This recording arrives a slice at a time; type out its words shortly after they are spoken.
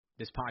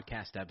This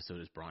podcast episode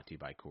is brought to you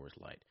by Coors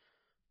Light.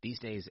 These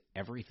days,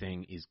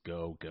 everything is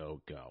go, go,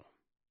 go.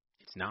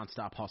 It's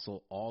nonstop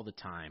hustle all the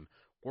time.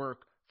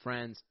 Work,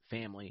 friends,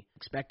 family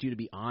expect you to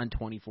be on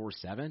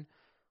 24/7.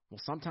 Well,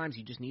 sometimes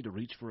you just need to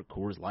reach for a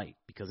Coors Light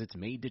because it's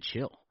made to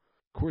chill.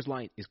 Coors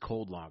Light is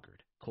cold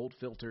lagered, cold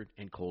filtered,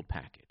 and cold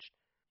packaged.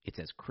 It's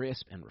as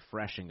crisp and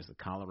refreshing as the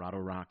Colorado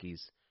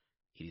Rockies.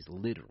 It is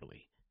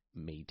literally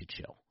made to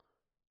chill.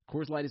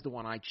 Coors Light is the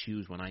one I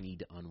choose when I need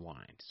to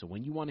unwind. So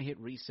when you want to hit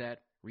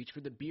reset, reach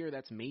for the beer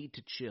that's made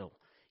to chill.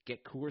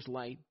 Get Coors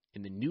Light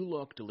in the new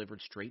look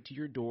delivered straight to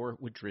your door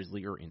with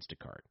Drizzly or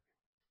Instacart.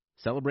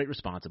 Celebrate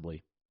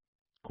responsibly.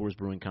 Coors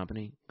Brewing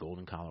Company,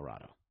 Golden,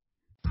 Colorado.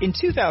 In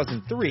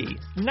 2003,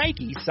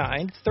 Nike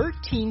signed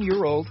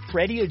 13-year-old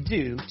Freddie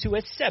Adu to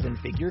a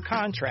 7-figure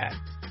contract.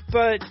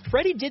 But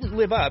Freddie didn't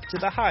live up to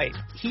the hype.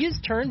 He has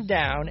turned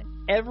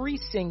down every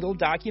single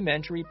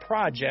documentary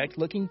project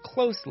looking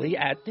closely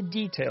at the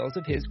details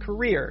of his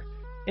career.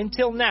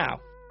 Until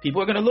now.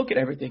 People are going to look at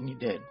everything you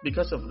did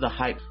because of the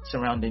hype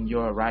surrounding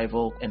your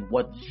arrival and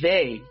what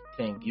they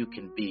think you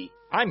can be.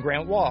 I'm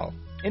Grant Wall,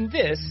 and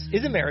this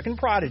is American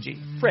Prodigy,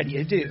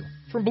 Freddie Adu,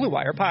 from Blue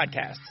Wire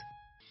Podcasts.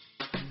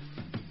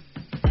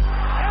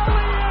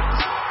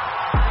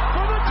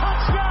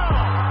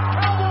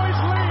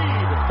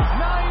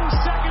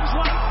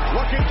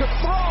 Looking to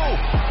throw,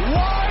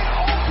 wide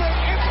open,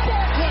 it's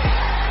Barkley,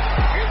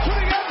 into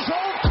the end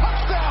zone,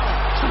 touchdown.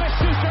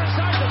 Smith-Schuster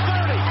inside the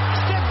 30,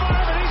 stiff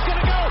arm, and he's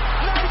going to go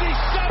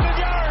 97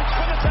 yards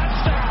for the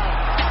touchdown.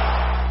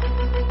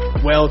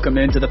 Welcome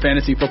into the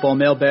Fantasy Football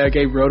Mailbag,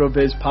 a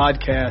RotoViz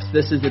podcast.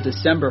 This is the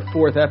December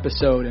 4th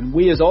episode, and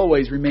we, as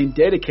always, remain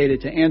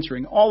dedicated to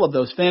answering all of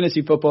those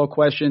fantasy football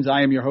questions.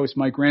 I am your host,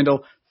 Mike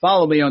Randall.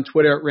 Follow me on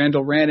Twitter at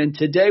Randall Rannon.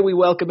 Today we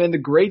welcome in the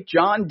great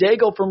John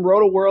Daigle from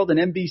RotoWorld and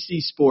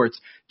NBC Sports.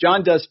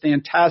 John does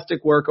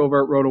fantastic work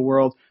over at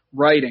RotoWorld,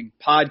 writing,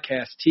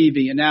 podcast,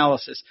 TV,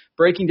 analysis,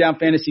 breaking down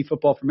fantasy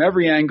football from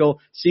every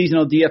angle,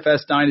 seasonal,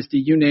 DFS, dynasty,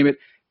 you name it.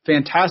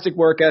 Fantastic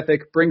work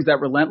ethic, brings that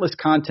relentless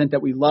content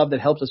that we love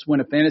that helps us win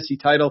a fantasy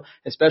title,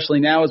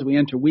 especially now as we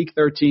enter week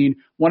 13.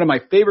 One of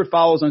my favorite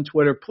follows on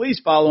Twitter. Please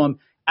follow him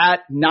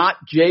at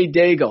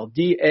NotJDaigle,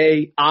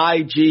 D-A-I-G-L-E.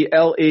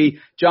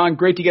 John,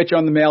 great to get you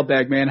on the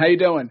mailbag, man. How you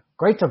doing?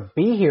 Great to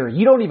be here.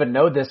 You don't even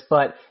know this,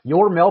 but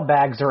your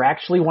mailbags are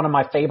actually one of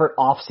my favorite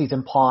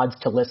off-season pods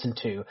to listen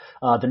to.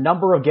 The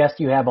number of guests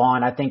you have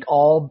on, I think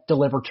all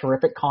deliver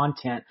terrific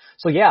content.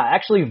 So yeah,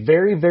 actually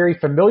very, very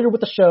familiar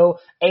with the show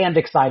and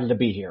excited to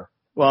be here.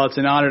 Well, it's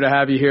an honor to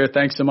have you here.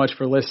 Thanks so much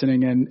for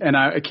listening. And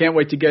I can't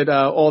wait to get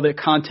all the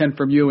content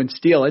from you and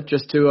steal it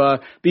just to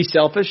be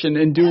selfish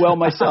and do well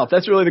myself.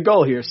 That's really the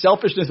goal here.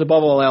 Selfishness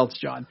above all else,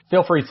 John.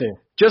 Feel free to.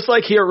 Just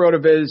like here at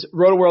RotoViz,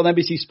 RotoWorld,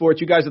 NBC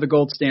Sports, you guys are the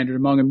gold standard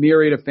among a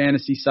myriad of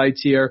fantasy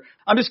sites here.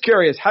 I'm just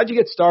curious, how'd you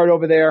get started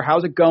over there?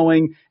 How's it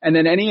going? And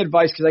then any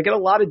advice, because I get a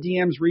lot of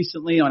DMs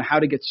recently on how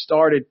to get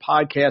started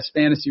podcast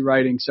fantasy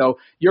writing. So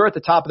you're at the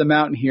top of the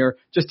mountain here.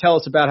 Just tell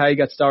us about how you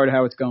got started,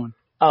 how it's going.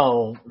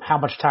 Oh, how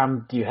much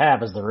time do you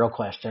have is the real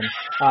question.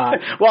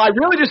 Well, I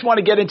really just want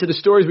to get into the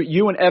stories with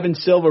you and Evan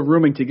Silva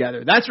rooming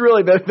together. That's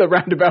really the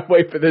roundabout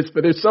way for this,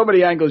 but there's so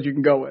many angles you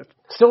can go with.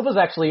 Silva's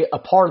actually a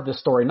part of the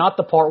story, not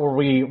the part where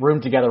we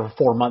roomed together for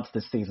 4 months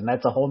this season.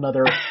 That's a whole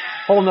nother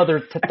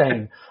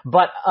thing.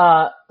 But,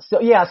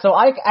 so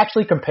I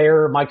actually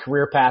compare my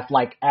career path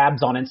like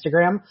abs on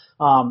Instagram.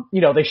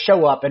 They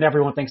show up and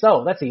everyone thinks,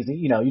 oh, that's easy.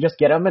 You just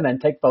get them and then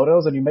take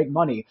photos and you make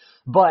money.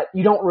 But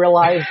you don't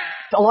realize,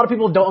 a lot of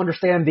people don't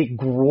understand the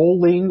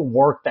grueling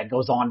work that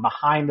goes on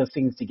behind the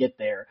scenes to get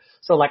there.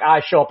 So like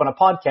I show up on a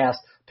podcast,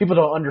 people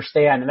don't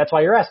understand. And that's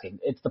why you're asking.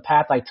 It's the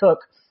path I took.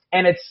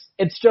 And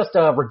it's just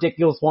a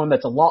ridiculous one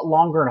that's a lot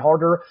longer and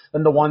harder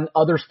than the one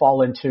others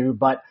fall into.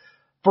 But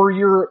for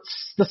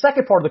the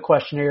second part of the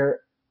question here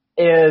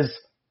is,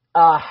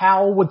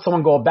 how would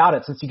someone go about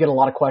it? Since you get a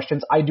lot of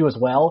questions, I do as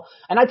well.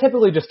 And I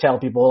typically just tell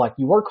people, like,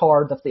 you work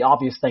hard. That's the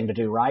obvious thing to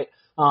do, right?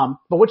 But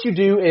what you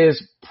do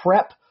is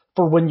prep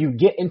for when you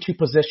get into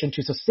position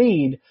to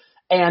succeed.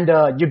 And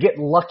you get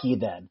lucky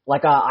then.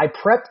 Like I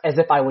prepped as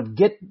if I would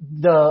get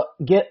a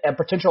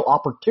potential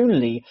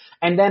opportunity,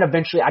 and then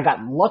eventually I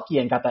got lucky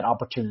and got that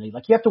opportunity.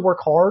 Like you have to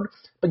work hard,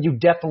 but you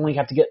definitely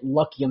have to get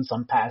lucky in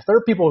some paths. There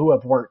are people who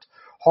have worked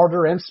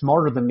harder and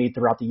smarter than me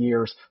throughout the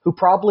years who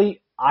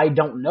probably I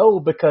don't know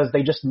because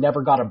they just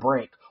never got a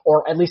break,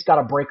 or at least got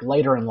a break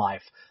later in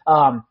life.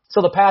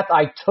 So the path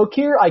I took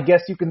here, I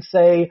guess you can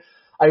say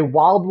a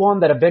wild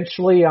one that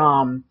eventually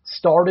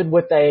started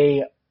with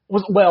it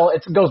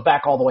goes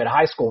back all the way to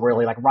high school,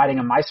 really, like writing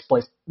a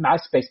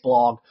MySpace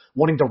blog,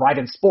 wanting to write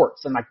in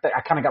sports. And I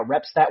kind of got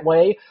reps that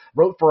way,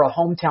 wrote for a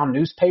hometown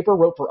newspaper,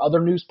 wrote for other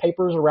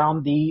newspapers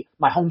around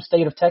my home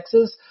state of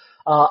Texas,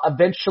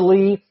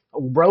 eventually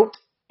wrote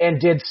and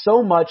did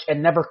so much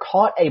and never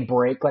caught a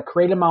break, like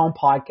created my own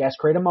podcast,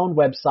 created my own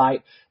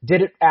website,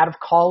 did it out of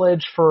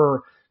college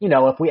for,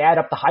 if we add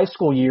up the high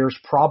school years,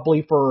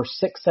 probably for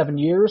 6-7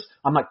 years.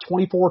 I'm like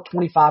 24,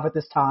 25 at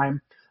this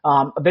time.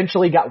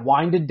 Eventually got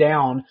winded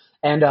down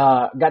and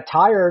got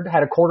tired,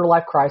 had a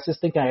quarter-life crisis,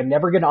 thinking I'd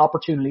never get an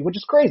opportunity, which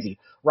is crazy,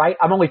 right?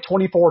 I'm only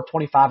 24,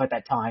 25 at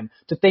that time.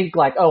 To think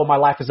like, oh, my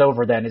life is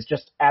over then is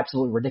just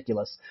absolutely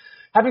ridiculous.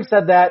 Having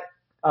said that,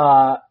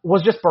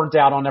 was just burnt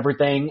out on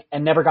everything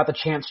and never got the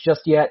chance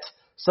just yet.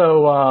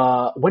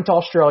 So went to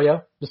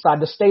Australia,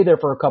 decided to stay there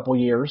for a couple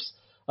years,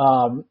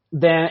 and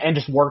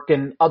just work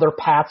in other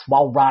paths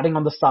while riding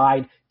on the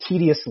side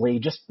tediously,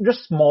 just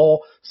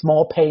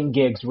small paying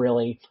gigs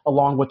really,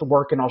 along with the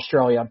work in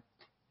Australia.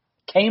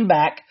 Came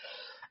back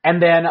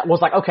and then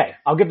was like, okay,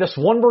 I'll give this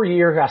one more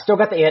year. I still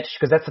got the itch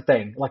because that's the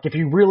thing. Like if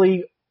you're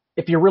really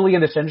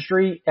in this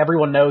industry,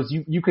 everyone knows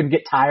you can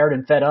get tired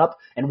and fed up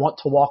and want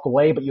to walk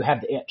away, but you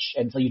have the itch.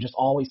 And so you just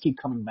always keep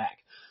coming back.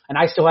 And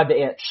I still had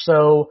the itch.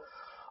 So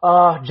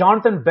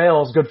Jonathan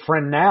Bales, good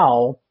friend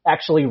now,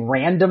 actually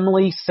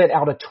randomly sent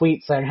out a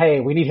tweet saying, hey,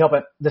 we need help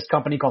at this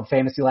company called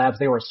Fantasy Labs.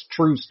 They were a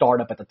true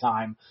startup at the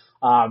time.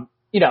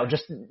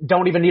 Just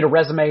don't even need a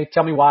resume.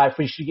 Tell me why if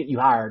we should get you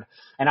hired.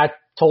 And I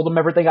told them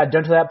everything I'd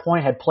done to that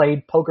point, had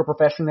played poker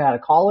professionally out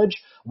of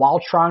college while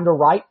trying to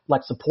write,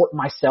 like support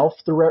myself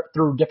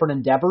through different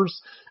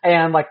endeavors.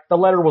 And like the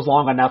letter was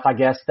long enough, I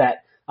guess,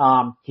 that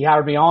he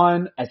hired me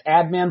on as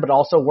admin, but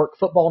also worked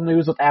football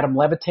news with Adam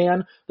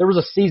Levitan. There was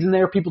a season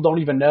there. People don't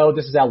even know.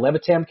 This is how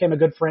Levitan became a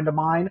good friend of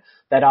mine,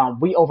 that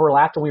we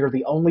overlapped and we were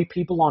the only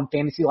people on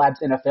Fantasy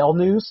Labs NFL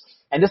news.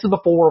 And this is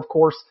before, of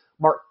course,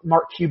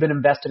 Mark Cuban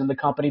invested in the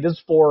company. This is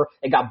before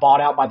it got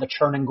bought out by the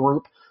Chernin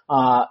Group.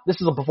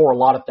 This is before a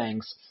lot of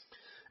things.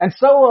 And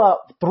so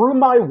through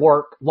my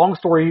work, long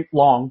story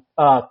long,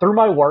 through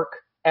my work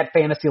at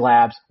Fantasy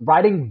Labs,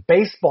 writing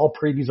baseball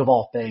previews of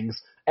all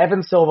things,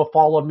 Evan Silva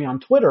followed me on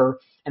Twitter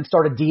and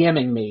started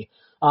DMing me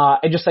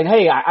and just saying,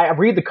 hey, I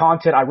read the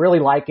content. I really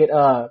like it.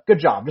 Good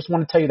job. Just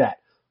want to tell you that.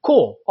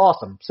 Cool.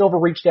 Awesome. Silva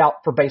reached out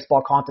for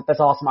baseball content.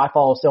 That's awesome. I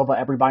follow Silva.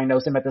 Everybody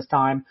knows him at this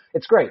time.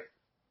 It's great.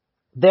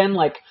 Then,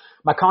 like,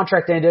 my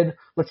contract ended.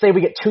 Let's say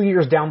we get 2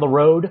 years down the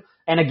road.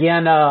 And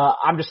again,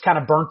 I'm just kind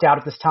of burnt out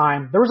at this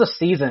time. There was a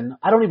season,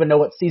 I don't even know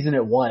what season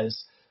it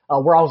was,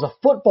 where I was a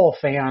football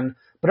fan,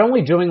 but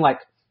only doing like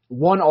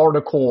one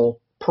article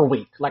per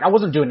week. Like I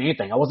wasn't doing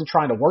anything. I wasn't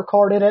trying to work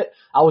hard at it.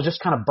 I was just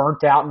kind of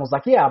burnt out and was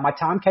like, yeah, my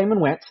time came and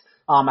went.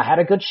 I had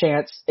a good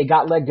chance. It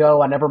got let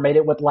go. I never made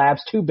it with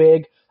Labs too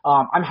big.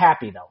 I'm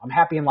happy though. I'm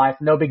happy in life.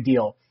 No big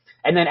deal.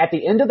 And then at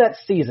the end of that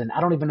season,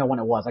 I don't even know when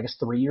it was, I guess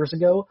 3 years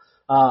ago,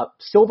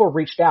 Silva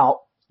reached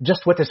out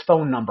just with his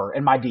phone number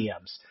in my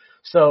DMs.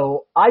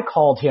 So I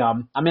called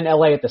him. I'm in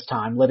LA at this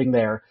time, living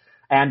there.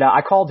 And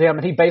I called him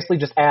and he basically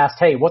just asked,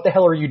 hey, what the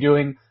hell are you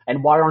doing?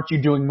 And why aren't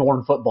you doing more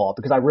in football?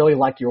 Because I really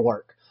like your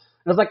work.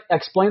 And I was like,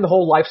 explain the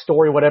whole life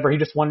story, whatever. He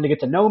just wanted to get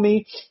to know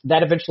me.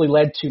 That eventually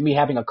led to me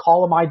having a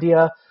column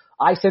idea.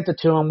 I sent it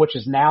to him, which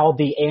is now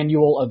the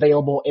annual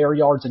available air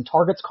yards and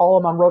targets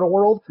column on Roto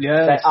World.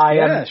 Yes.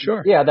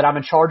 Sure. Yeah, that I'm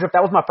in charge of.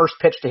 That was my first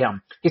pitch to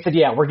him. He said,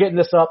 yeah, we're getting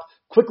this up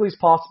quickly as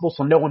possible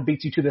so no one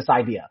beats you to this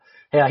idea.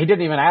 Yeah, he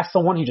didn't even ask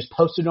someone. He just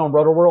posted it on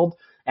Roto World.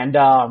 And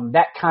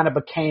that kind of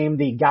became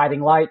the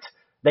guiding light.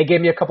 They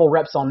gave me a couple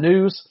reps on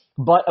news.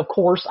 But, of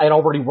course, I had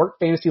already worked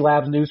Fantasy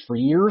Labs news for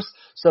years.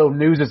 So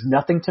news is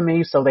nothing to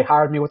me. So they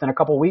hired me within a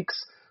couple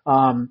weeks.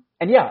 And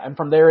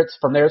from there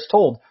it's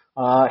told.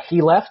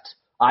 He left.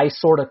 I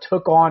sort of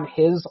took on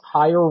his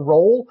higher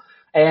role.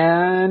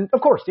 And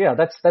of course, yeah,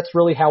 that's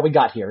really how we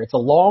got here. It's a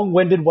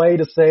long-winded way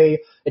to say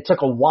it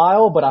took a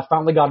while, but I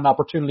finally got an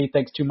opportunity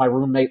thanks to my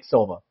roommate,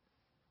 Silva.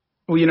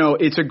 Well,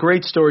 it's a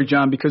great story,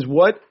 John, because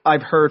what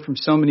I've heard from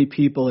so many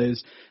people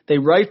is they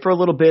write for a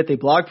little bit, they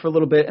blog for a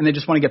little bit, and they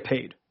just want to get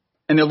paid.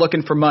 And they're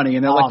looking for money.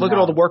 And they're like, look at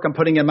all the work I'm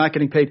putting in, I'm not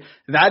getting paid.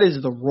 That is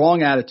the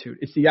wrong attitude.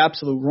 It's the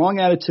absolute wrong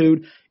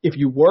attitude. If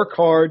you work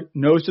hard,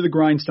 nose to the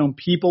grindstone,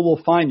 people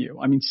will find you.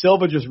 I mean,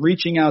 Silva just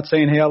reaching out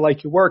saying, hey, I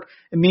like your work.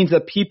 It means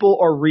that people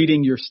are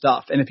reading your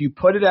stuff. And if you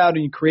put it out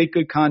and you create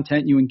good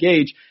content, you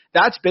engage,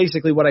 that's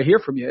basically what I hear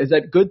from you, is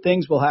that good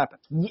things will happen.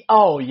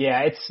 Oh,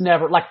 yeah. It's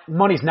never – like,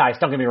 money's nice,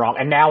 don't get me wrong.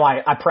 And now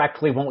I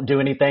practically won't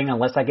do anything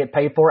unless I get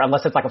paid for it,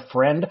 unless it's like a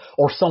friend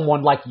or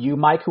someone like you,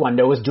 Mike, who I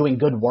know is doing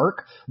good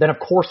work. Then, of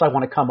course, I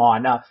want to come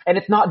on. And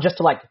it's not just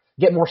to, like,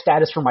 get more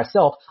status for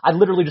myself. I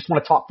literally just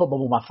want to talk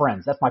football with my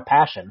friends. That's my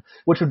passion,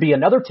 which would be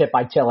another tip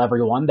I'd tell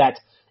everyone,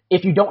 that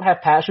if you don't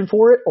have passion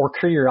for it or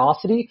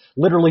curiosity,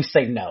 literally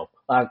say no.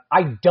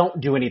 I don't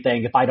do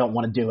anything if I don't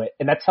want to do it.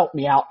 And that's helped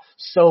me out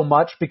so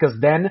much, because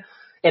then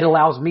it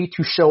allows me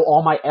to show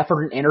all my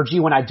effort and energy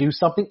when I do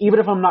something, even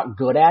if I'm not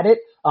good at it.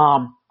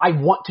 I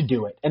want to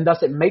do it, and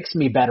thus it makes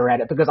me better at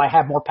it because I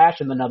have more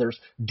passion than others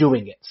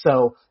doing it.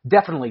 So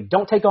definitely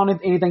don't take on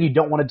anything you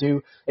don't want to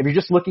do. If you're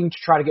just looking to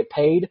try to get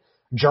paid,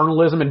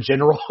 journalism in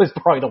general is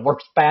probably the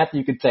worst path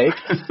you could take.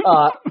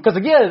 Because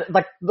again,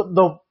 like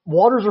the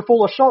waters are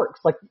full of sharks.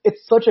 Like,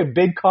 it's such a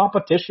big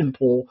competition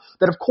pool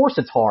that of course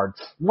it's hard.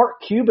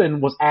 Mark Cuban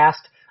was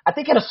asked, I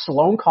think at a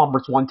Sloan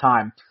conference one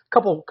time,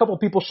 couple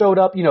people showed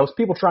up,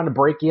 people trying to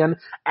break in,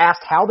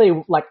 asked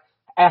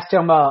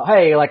him,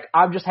 hey, like,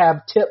 I just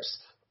have tips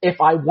if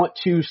I want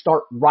to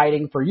start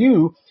writing for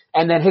you.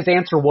 And then his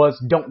answer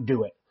was, don't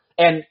do it.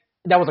 And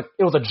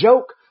it was a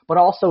joke, but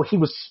also he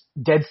was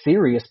dead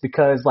serious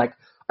because, like,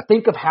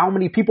 think of how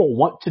many people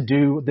want to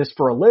do this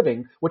for a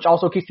living, which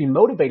also keeps me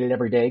motivated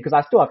every day because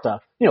I still have to,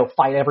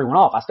 fight everyone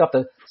off. I still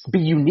have to be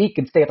unique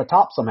and stay at the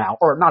top somehow,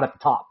 or not at the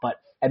top, but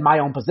at my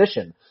own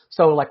position.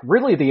 So, like,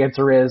 really the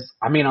answer is,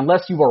 I mean,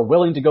 unless you are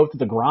willing to go through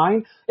the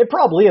grind, it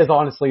probably is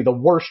honestly the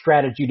worst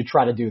strategy to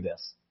try to do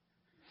this.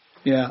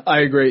 Yeah, I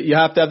agree. You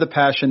have to have the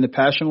passion. The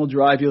passion will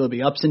drive you. There'll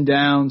be ups and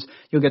downs.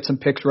 You'll get some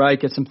picks right,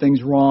 get some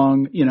things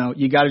wrong.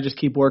 You got to just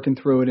keep working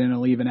through it and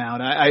it'll even out.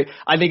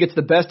 I think it's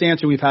the best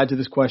answer we've had to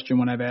this question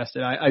when I've asked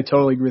it. I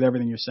totally agree with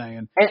everything you're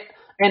saying.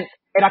 And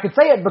I can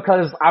say it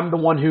because I'm the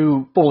one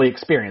who fully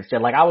experienced it.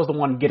 Like, I was the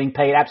one getting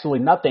paid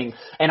absolutely nothing.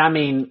 And I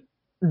mean,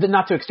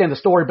 not to extend the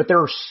story, but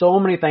there are so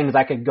many things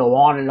I could go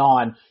on and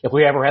on if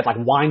we ever had like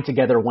wine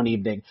together one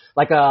evening.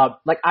 Like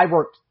I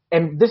worked.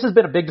 And this has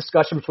been a big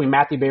discussion between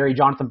Matthew Berry,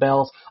 Jonathan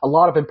Bells, a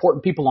lot of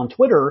important people on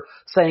Twitter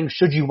saying,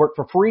 should you work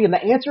for free? And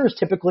the answer is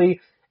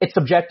typically it's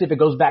subjective. It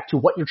goes back to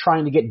what you're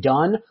trying to get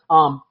done.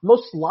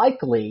 Most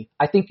likely,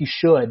 I think you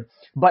should.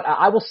 But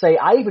I will say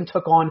I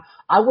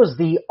was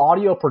the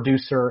audio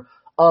producer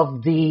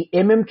of the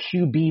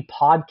MMQB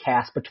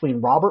podcast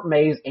between Robert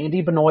Mays,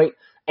 Andy Benoit,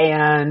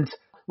 and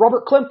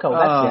Robert Klemko.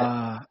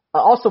 That's it.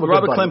 Also a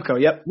Robert good buddy.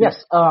 Klemko, yep.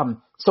 Yes.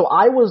 So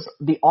I was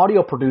the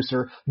audio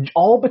producer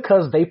all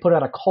because they put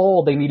out a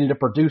call they needed a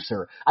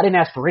producer. I didn't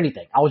ask for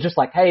anything. I was just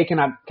like, hey, can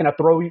I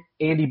throw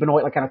Andy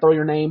Benoit, like, can I throw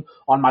your name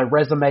on my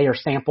resume or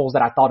samples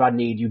that I thought I'd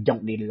need? You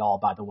don't need it all,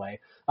 by the way.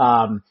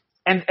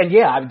 And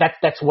yeah,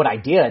 that's what I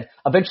did.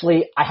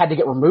 Eventually I had to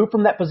get removed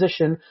from that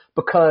position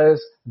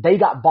because they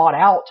got bought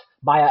out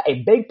by a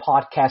big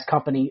podcast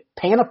company,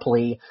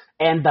 Panoply,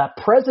 and the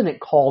president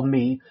called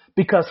me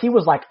because he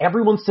was like,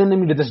 everyone's sending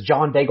me to this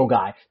John Daigle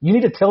guy. You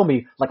need to tell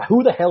me, like,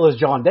 who the hell is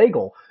John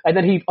Daigle? And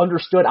then he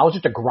understood I was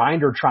just a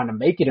grinder trying to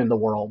make it in the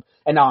world.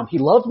 And he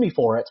loved me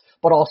for it,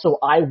 but also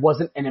I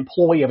wasn't an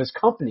employee of his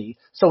company,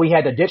 so he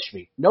had to ditch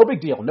me. No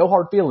big deal, no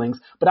hard feelings,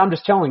 but I'm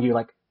just telling you,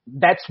 like,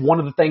 that's one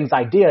of the things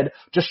I did,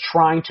 just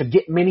trying to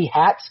get many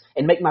hats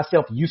and make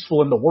myself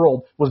useful in the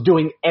world, was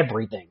doing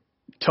everything.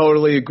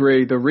 Totally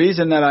agree. The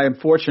reason that I am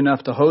fortunate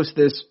enough to host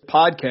this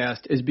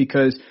podcast is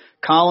because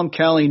Colin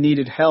Kelly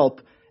needed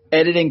help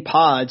editing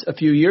pods a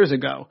few years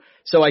ago.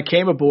 So I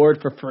came aboard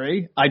for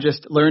free. I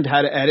just learned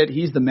how to edit.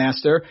 He's the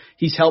master.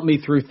 He's helped me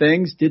through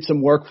things, did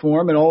some work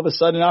for him, and all of a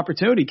sudden an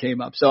opportunity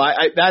came up. So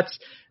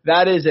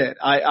that is it.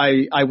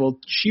 I will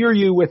cheer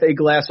you with a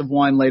glass of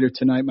wine later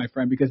tonight, my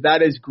friend, because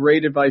that is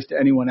great advice to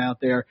anyone out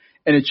there,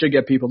 and it should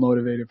get people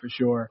motivated for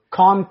sure.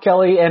 Colin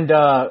Kelly and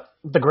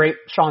the great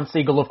Sean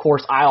Siegel, of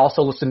course. I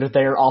also listen to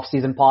their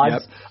off-season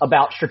pods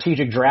about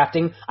strategic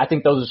drafting. I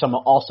think those are some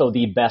also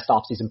the best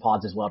off-season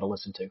pods as well to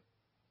listen to.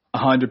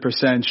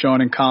 100%.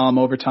 Sean and Colin,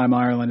 Overtime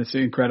Ireland. It's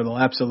incredible.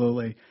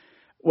 Absolutely.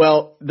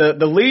 Well, the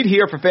lead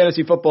here for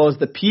fantasy football is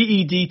the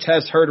PED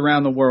test heard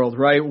around the world,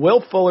 right?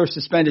 Will Fuller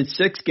suspended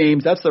 6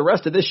 games. That's the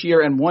rest of this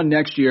year and 1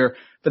 next year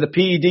for the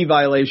PED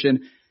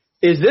violation.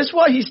 Is this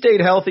why he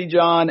stayed healthy,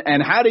 John?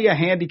 And how do you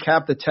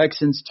handicap the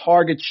Texans'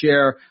 target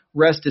share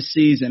rest of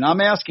season?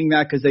 I'm asking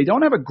that because they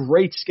don't have a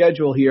great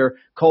schedule here,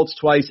 Colts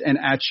twice and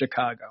at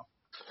Chicago.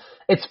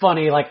 It's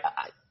funny, like,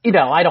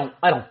 I don't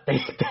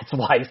think that's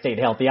why he stayed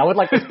healthy. I would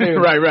like to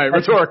assume. Right.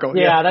 Rhetorical.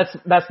 Yeah,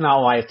 that's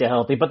not why he stayed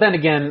healthy. But then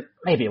again,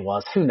 maybe it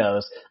was. Who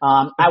knows?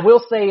 I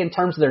will say in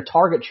terms of their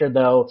target share,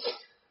 though,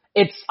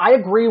 I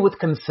agree with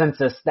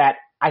consensus that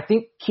I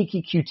think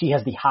Keke Coutee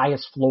has the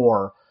highest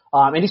floor.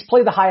 And he's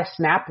played the highest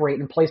snap rate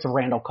in place of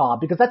Randall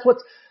Cobb, because that's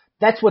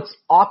what's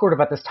awkward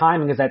about this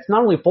timing, is that it's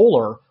not only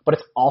Fuller, but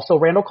it's also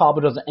Randall Cobb,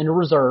 who does an inner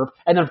reserve.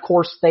 And then, of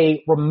course,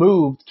 they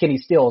removed Kenny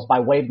Stills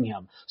by waiving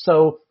him.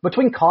 So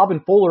between Cobb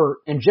and Fuller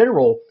in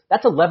general,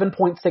 that's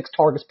 11.6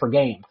 targets per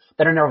game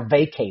that are now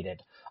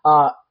vacated.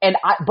 But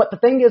the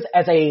thing is,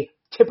 as a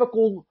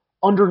typical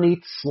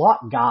underneath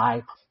slot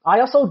guy,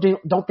 I also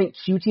don't think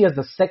Coutee has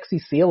the sexy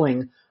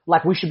ceiling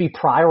like we should be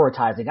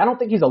prioritizing. I don't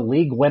think he's a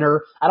league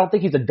winner. I don't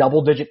think he's a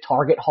double-digit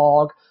target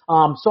hog.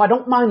 So I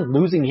don't mind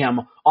losing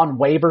him on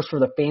waivers for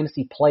the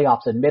fantasy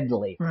playoffs,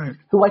 admittedly. Right.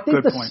 Who I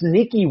think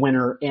sneaky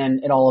winner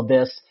in all of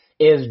this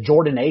is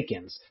Jordan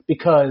Akins,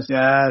 because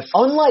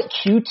unlike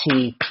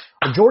Coutee,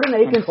 Jordan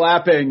Akins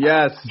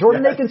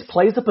Akins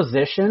plays a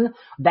position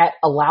that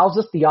allows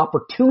us the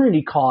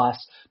opportunity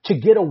cost to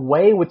get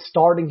away with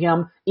starting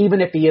him, even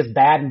if he is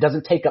bad and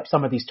doesn't take up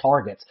some of these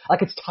targets.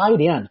 Like, it's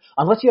tight end.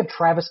 Unless you have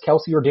Travis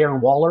Kelce or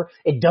Darren Waller,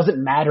 it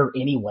doesn't matter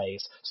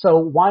anyways. So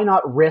why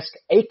not risk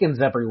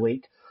Akins every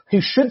week, who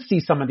should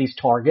see some of these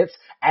targets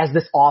as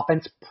this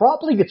offense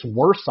probably gets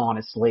worse,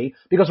 honestly,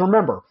 because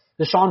remember,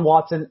 Deshaun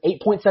Watson,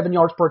 8.7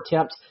 yards per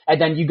attempt, and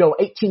then you go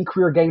 18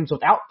 career games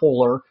without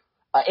Fuller,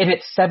 and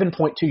it's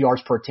 7.2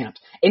 yards per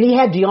attempt. And he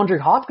had DeAndre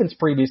Hopkins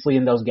previously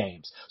in those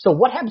games. So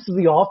what happens to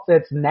the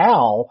offense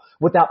now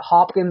without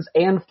Hopkins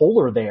and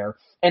Fuller there?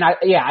 And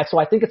so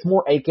I think it's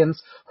more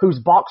Akins, whose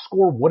box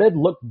score would have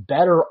looked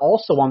better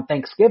also on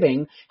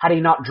Thanksgiving had he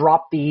not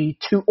dropped the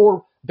 2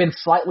 or been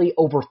slightly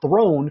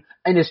overthrown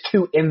in his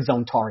 2 end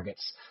zone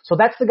targets. So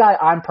that's the guy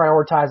I'm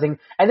prioritizing.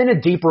 And then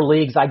in deeper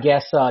leagues, I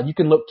guess you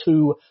can look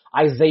to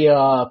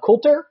Isaiah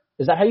Coulter.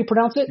 Is that how you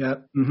pronounce it?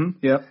 Yep. Mm-hmm.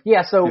 Yep.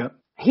 Yeah, so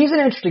he's an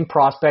interesting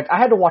prospect. I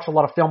had to watch a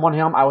lot of film on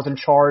him. I was in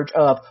charge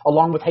of,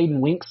 along with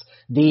Hayden Winks,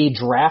 the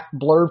draft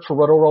blurb for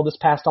Roto-World this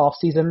past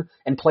offseason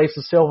in place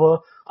of Silva.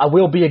 I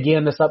will be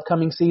again this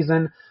upcoming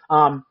season.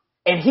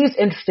 And he's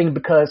interesting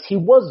because he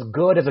was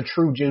good as a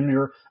true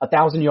junior,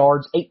 1,000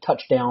 yards, 8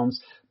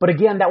 touchdowns. But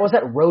again, that was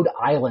at Rhode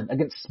Island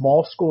against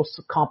small school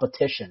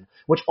competition,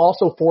 which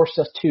also forced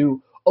us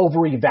to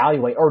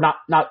over-evaluate, or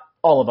not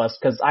all of us,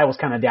 because I was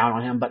kind of down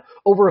on him, but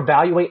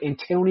over-evaluate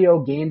Antonio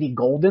Gandy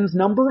Golden's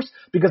numbers,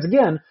 because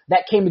again,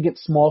 that came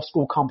against small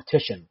school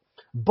competition.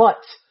 But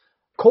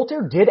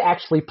Coulter did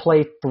actually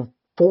play for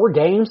 4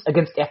 games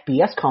against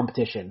FBS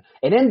competition,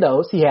 and in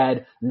those, he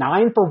had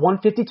 9 for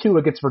 152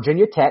 against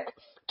Virginia Tech,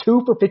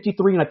 2 for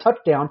 53 and a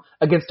touchdown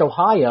against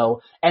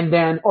Ohio, and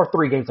then, or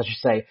 3 games I should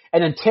say,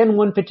 and then 10,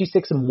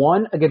 156 and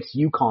 1 against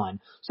UConn.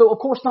 So of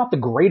course not the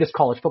greatest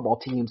college football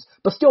teams,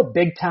 but still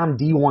big time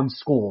D1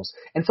 schools.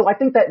 And so I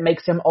think that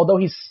makes him, although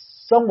he's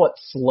somewhat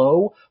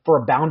slow for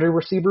a boundary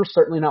receiver,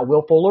 certainly not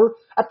Will Fuller,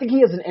 I think he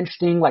has an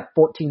interesting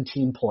 14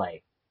 team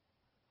play.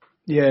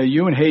 Yeah,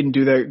 you and Hayden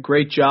do that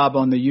great job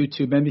on the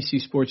YouTube,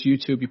 NBC Sports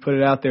YouTube. You put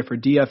it out there for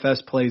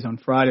DFS plays on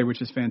Friday,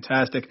 which is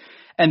fantastic.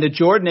 And the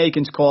Jordan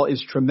Akins call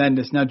is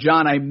tremendous. Now,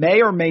 John, I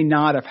may or may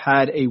not have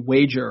had a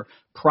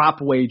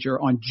prop wager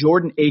on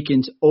Jordan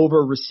Akins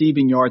over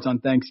receiving yards on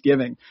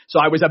Thanksgiving. So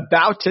I was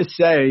about to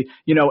say,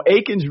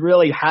 Akins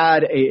really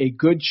had a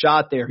good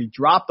shot there. He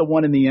dropped the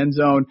one in the end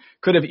zone.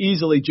 Could have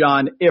easily,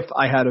 John, if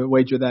I had a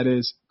wager that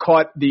is,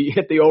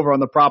 hit the over on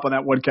the prop on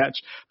that one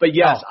catch. But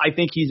yes, I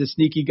think he's a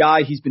sneaky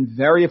guy. He's been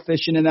very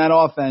efficient in that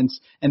offense,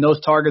 and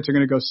those targets are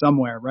going to go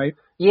somewhere, right?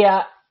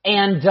 Yeah.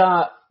 And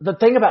the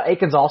thing about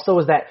Akins also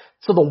is that,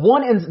 so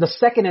the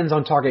second end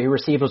zone target he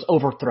received was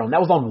overthrown. That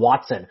was on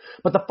Watson.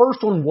 But the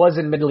first one was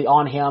admittedly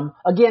on him.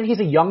 Again, he's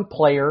a young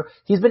player.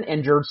 He's been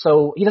injured,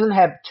 so he doesn't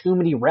have too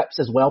many reps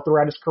as well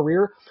throughout his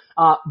career.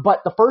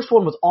 But the first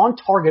one was on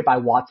target by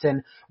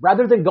Watson.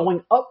 Rather than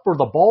going up for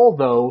the ball,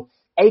 though,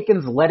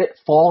 Akins let it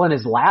fall in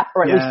his lap,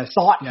 or at least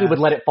thought he would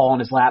let it fall in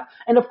his lap.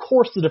 And of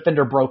course the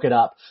defender broke it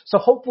up. So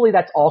hopefully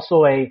that's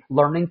also a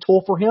learning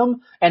tool for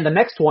him. And the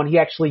next one, he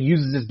actually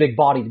uses his big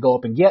body to go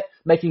up and get,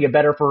 making it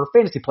better for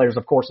fantasy players,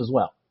 of course, as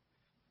well.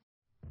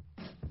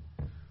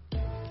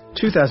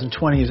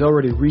 2020 has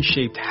already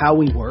reshaped how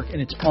we work,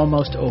 and it's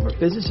almost over.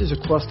 Businesses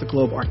across the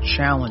globe are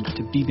challenged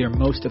to be their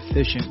most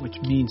efficient, which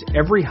means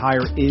every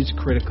hire is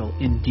critical.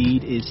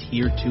 Indeed is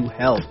here to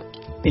help.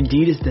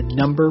 Indeed is the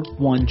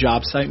 #1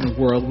 job site in the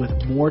world with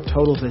more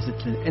total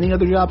visits than any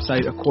other job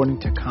site according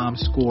to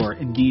ComScore.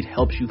 Indeed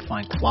helps you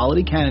find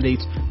quality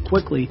candidates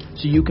quickly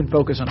so you can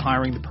focus on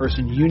hiring the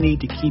person you need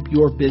to keep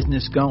your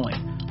business going.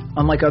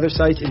 Unlike other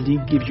sites,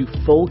 Indeed gives you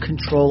full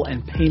control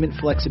and payment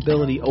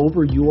flexibility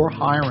over your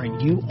hiring.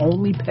 You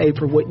only pay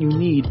for what you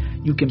need.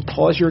 You can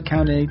pause your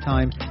account at any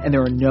time, and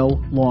there are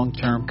no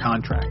long-term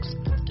contracts.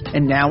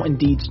 And now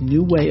Indeed's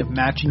new way of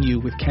matching you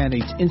with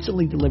candidates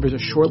instantly delivers a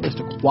short list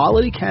of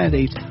quality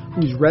candidates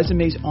whose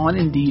resumes on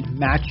Indeed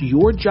match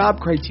your job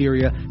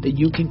criteria that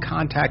you can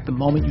contact the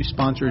moment you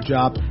sponsor a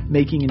job,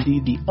 making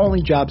Indeed the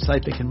only job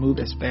site that can move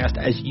as fast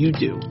as you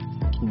do.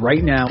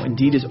 Right now,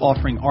 Indeed is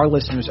offering our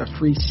listeners a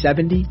free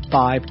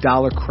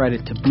 $75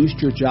 credit to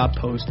boost your job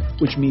post,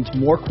 which means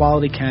more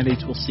quality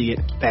candidates will see it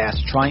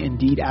fast. Try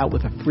Indeed out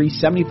with a free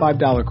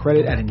 $75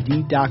 credit at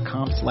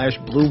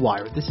Indeed.com/Blue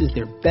Wire. This is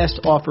their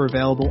best offer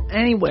available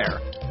anywhere.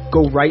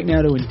 Go right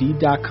now to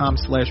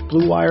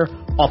Indeed.com/Blue Wire.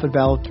 Offer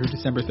valid through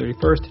December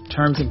 31st.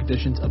 Terms and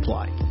conditions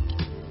apply.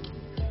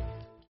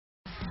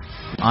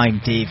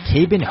 I'm Dave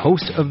Cabin,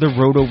 host of the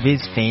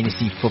RotoViz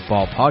Fantasy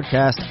Football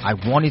Podcast. I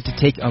wanted to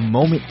take a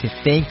moment to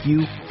thank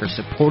you for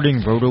supporting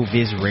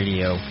RotoViz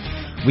Radio.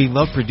 We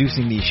love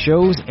producing these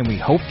shows, and we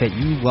hope that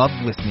you love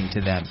listening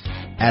to them.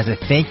 As a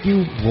thank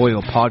you,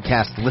 loyal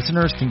podcast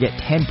listeners can get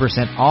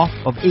 10% off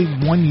of a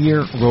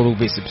 1-year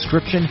RotoViz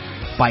subscription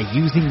by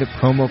using the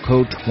promo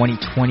code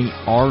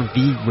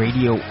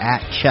 2020RVRadio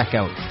at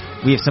checkout.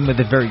 We have some of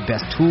the very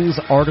best tools,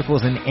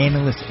 articles, and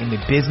analysts in the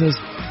business,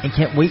 and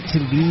can't wait to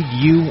lead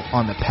you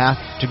on the path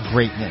to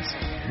greatness.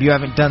 If you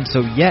haven't done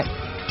so yet,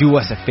 do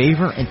us a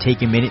favor and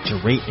take a minute to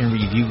rate and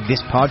review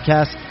this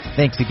podcast.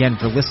 Thanks again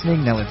for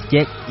listening. Now let's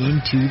get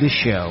into the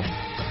show.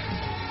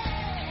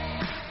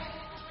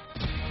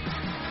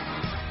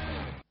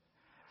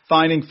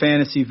 Finding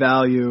fantasy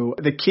value.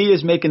 The key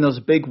is making those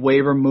big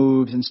waiver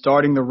moves and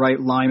starting the right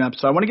lineup.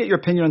 So I want to get your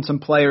opinion on some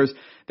players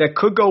that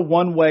could go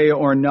one way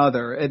or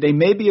another. They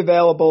may be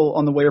available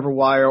on the waiver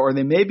wire, or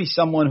they may be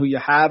someone who you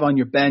have on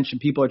your bench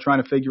and people are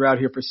trying to figure out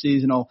here for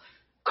seasonal.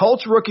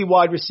 Colts rookie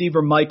wide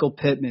receiver Michael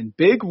Pittman.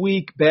 Big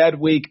week, bad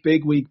week,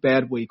 big week,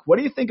 bad week. What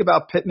do you think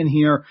about Pittman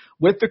here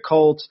with the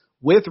Colts,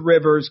 with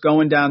Rivers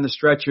going down the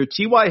stretch here?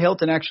 T.Y.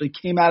 Hilton actually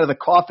came out of the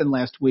coffin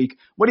last week.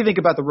 What do you think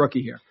about the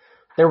rookie here?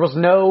 There was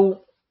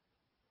no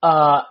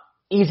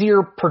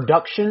easier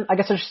production, I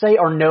guess I should say,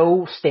 or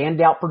no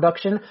standout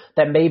production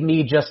that made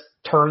me just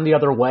turn the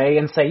other way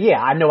and say,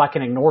 yeah, I know I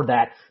can ignore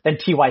that than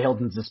T.Y.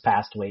 Hilton's this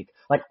past week.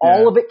 Like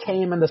all of it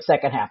came in the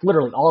second half.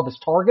 Literally all of his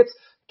targets,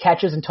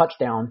 catches, and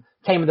touchdown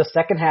came in the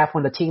second half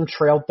when the team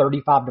trailed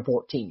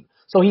 35-14.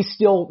 So he's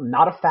still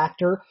not a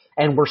factor,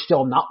 and we're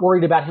still not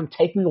worried about him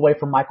taking away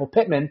from Michael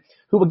Pittman,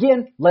 who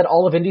again led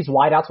all of Indy's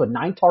wideouts with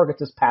 9 targets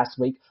this past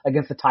week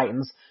against the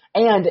Titans.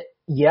 And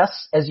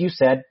yes, as you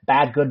said,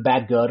 bad,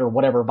 good, or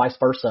whatever, vice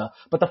versa.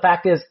 But the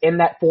fact is, in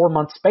that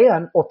 4-month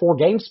span or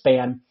 4-game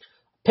span,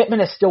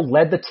 Pittman has still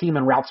led the team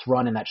in routes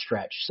run in that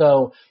stretch.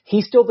 So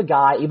he's still the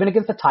guy, even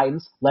against the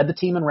Titans, led the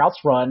team in routes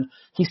run.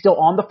 He's still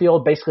on the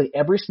field basically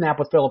every snap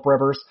with Phillip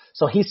Rivers.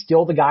 So he's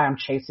still the guy I'm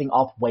chasing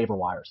off waiver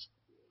wires.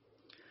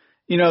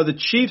 You know, the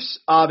Chiefs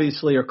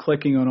obviously are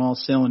clicking on all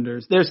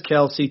cylinders. There's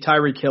Kelsey.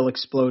 Tyreek Hill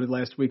exploded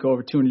last week,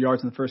 over 200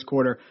 yards in the first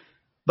quarter.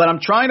 But I'm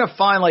trying to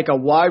find like a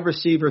wide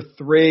receiver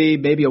 3,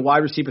 maybe a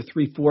wide receiver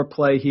 3-4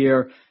 play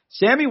here.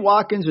 Sammy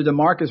Watkins or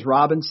Demarcus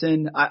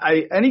Robinson,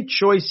 any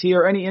choice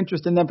here, any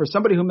interest in them for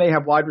somebody who may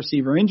have wide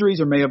receiver injuries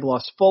or may have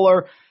lost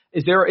Fuller?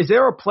 Is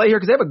there a play here?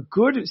 Because they have a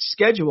good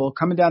schedule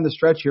coming down the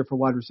stretch here for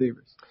wide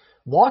receivers.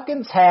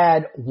 Watkins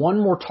had 1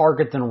 more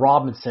target than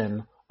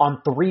Robinson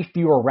on 3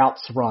 fewer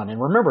routes run.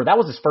 And remember, that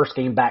was his first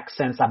game back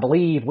since, I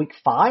believe, week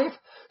 5.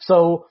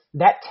 So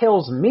that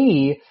tells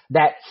me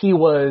that he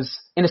was,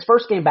 in his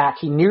first game back,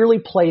 he nearly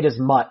played as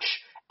much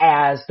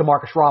as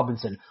Demarcus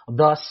Robinson.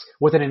 Thus,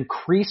 with an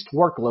increased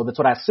workload, that's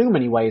what I assume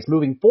anyways,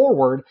 moving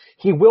forward,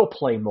 he will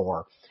play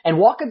more. And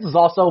Watkins is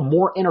also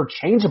more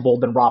interchangeable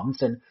than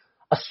Robinson,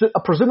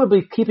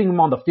 presumably keeping him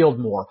on the field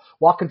more.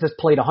 Watkins has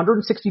played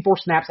 164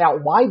 snaps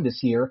out wide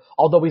this year,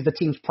 although he's the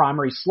team's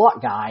primary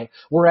slot guy,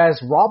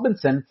 whereas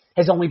Robinson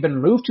has only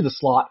been moved to the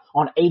slot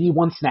on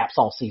 81 snaps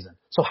all season,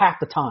 so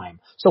half the time.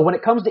 So when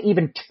it comes to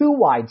even 2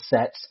 wide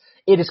sets,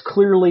 it is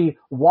clearly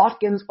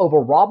Watkins over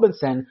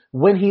Robinson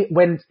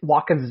when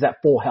Watkins is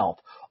at full health.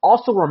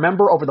 Also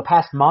remember, over the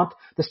past month,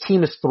 this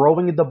team is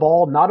throwing the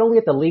ball not only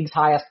at the league's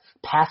highest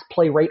pass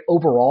play rate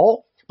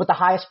overall, but the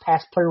highest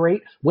pass play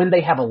rate when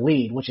they have a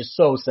lead, which is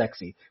so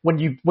sexy. When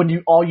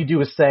you all you do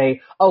is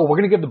say, oh, we're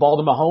going to give the ball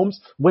to Mahomes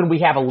when we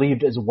have a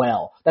lead as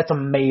well. That's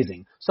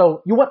amazing.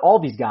 So you want all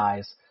these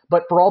guys,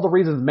 but for all the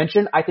reasons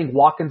mentioned, I think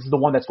Watkins is the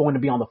one that's going to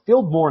be on the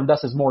field more and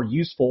thus is more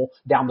useful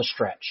down the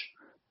stretch.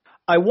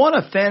 I won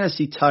a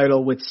fantasy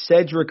title with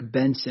Cedric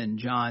Benson,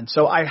 John.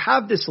 So I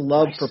have this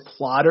love for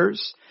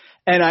plotters,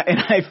 and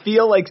I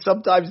feel like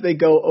sometimes they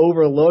go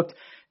overlooked.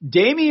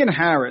 Damian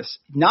Harris,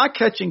 not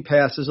catching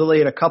passes, although he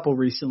had a couple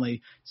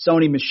recently.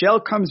 Sony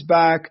Michel comes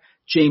back.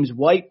 James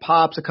White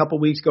pops a couple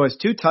weeks ago, has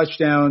 2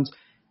 touchdowns.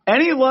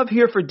 Any love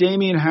here for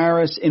Damian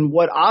Harris in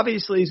what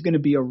obviously is going to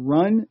be a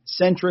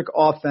run-centric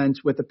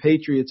offense with the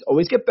Patriots?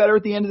 Always get better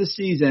at the end of the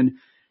season.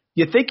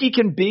 You think he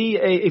can be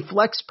a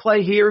flex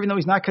play here, even though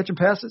he's not catching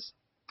passes?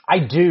 I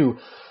do.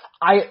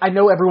 I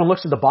know everyone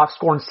looks at the box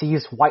score and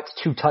sees White's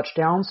 2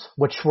 touchdowns,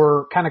 which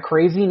were kind of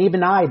crazy. And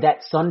even I,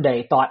 that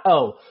Sunday, thought,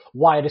 oh,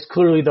 White is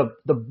clearly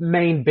the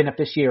main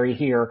beneficiary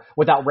here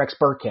without Rex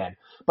Burkhead.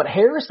 But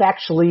Harris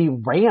actually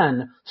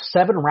ran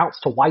 7 routes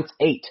to White's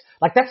 8.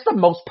 Like, that's the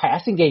most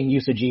passing game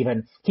usage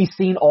even he's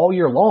seen all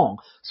year long.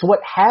 So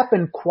what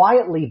happened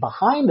quietly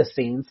behind the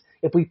scenes,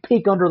 if we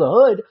peek under the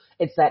hood,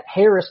 it's that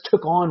Harris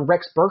took on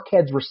Rex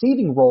Burkhead's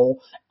receiving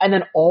role and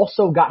then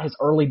also got his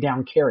early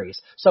down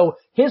carries. So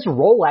his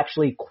role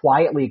actually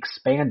quietly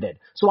expanded.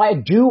 So I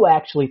do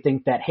actually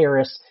think that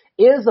Harris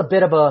is a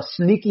bit of a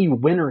sneaky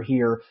winner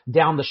here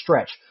down the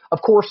stretch.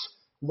 Of course,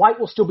 White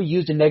will still be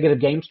used in negative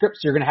game scripts,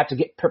 so you're going to have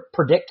to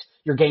predict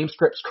your game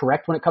scripts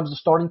correct when it comes to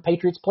starting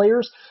Patriots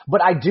players.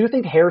 But I do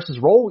think Harris's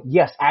role,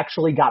 yes,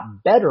 actually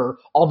got better,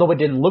 although it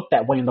didn't look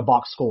that way in the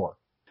box score.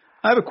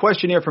 I have a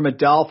question here from a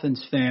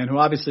Dolphins fan who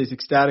obviously is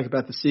ecstatic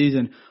about the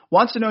season,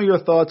 wants to know your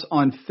thoughts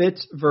on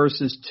Fitz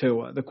versus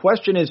Tua. The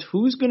question is,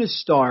 who's going to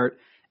start?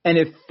 And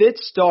if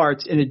Fitz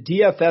starts in a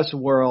DFS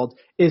world,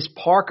 is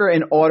Parker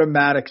an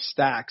automatic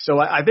stack? So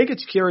I think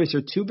it's curious.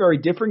 They're 2 very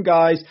different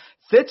guys.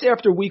 Fitz,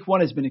 after week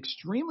 1, has been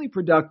extremely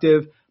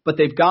productive, but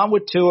they've gone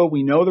with Tua.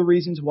 We know the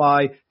reasons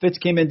why. Fitz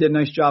came in, did a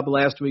nice job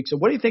last week. So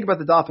what do you think about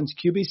the Dolphins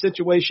QB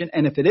situation?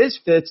 And if it is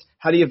Fitz,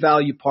 how do you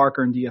value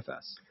Parker in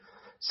DFS?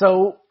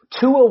 So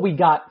Tua, we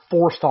got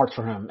 4 starts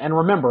for him. And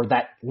remember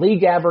that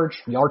league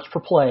average yards per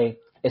play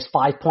is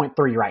 5.3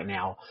 right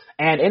now.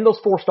 And in those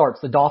 4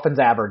 starts, the Dolphins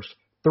averaged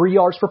 3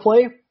 yards per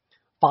play,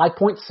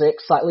 5.6,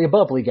 slightly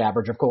above league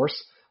average, of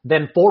course,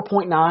 then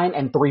 4.9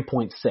 and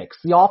 3.6.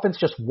 The offense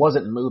just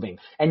wasn't moving.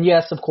 And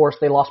yes, of course,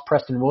 they lost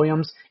Preston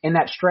Williams in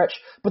that stretch,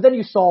 but then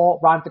you saw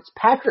Ryan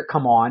Fitzpatrick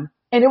come on,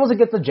 and it was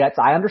against the Jets.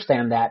 I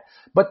understand that,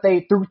 but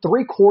through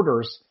 3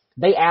 quarters,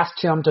 they asked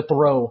him to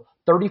throw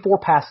 34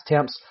 pass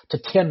attempts to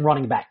 10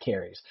 running back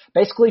carries,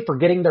 basically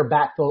forgetting their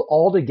backfield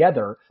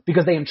altogether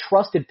because they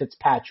entrusted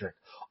Fitzpatrick.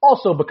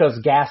 Also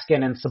because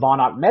Gaskin and Savon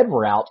Ahmed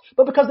were out,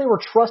 but because they were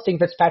trusting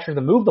Fitzpatrick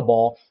to move the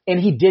ball, and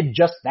he did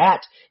just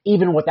that,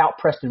 even without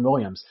Preston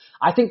Williams.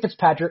 I think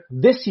Fitzpatrick,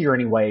 this year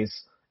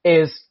anyways,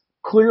 is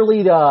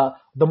clearly the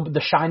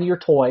shinier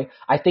toy.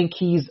 I think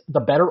he's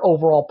the better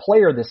overall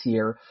player this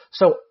year.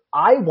 So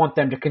I want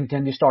them to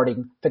continue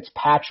starting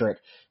Fitzpatrick.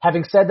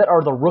 Having said that,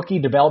 are the rookie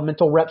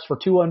developmental reps for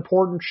Tua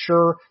important?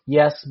 Sure,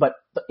 yes, but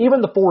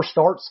even the 4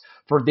 starts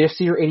for this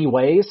year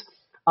anyways,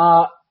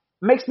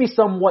 makes me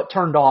somewhat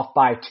turned off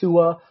by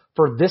Tua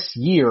for this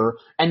year,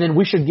 and then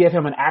we should give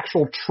him an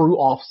actual true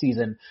off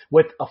season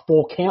with a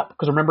full camp,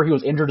 because remember he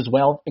was injured as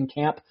well in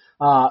camp,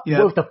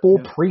 with a full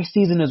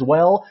preseason as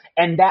well,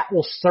 and that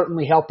will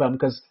certainly help him,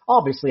 because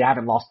obviously I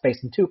haven't lost faith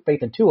in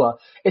Tua.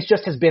 It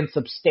just has been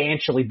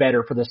substantially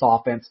better for this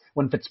offense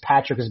when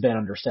Fitzpatrick has been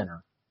under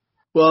center.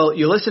 Well,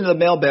 you listen to the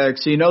mailbag,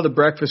 so you know the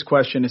breakfast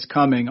question is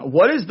coming.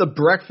 What is the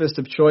breakfast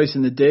of choice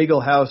in the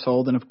Daigle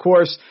household? And, of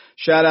course,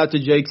 shout out to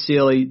Jake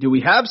Seeley. Do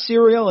we have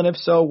cereal? And if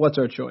so, what's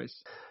our choice?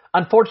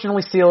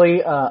 Unfortunately,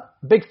 Seeley,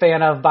 big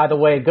fan of, by the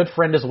way, good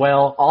friend as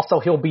well. Also,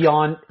 he'll be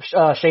on,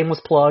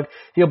 shameless plug,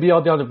 he'll be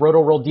on the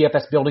Roto-World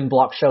DFS Building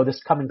Block show this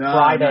coming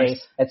Friday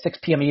at 6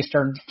 p.m.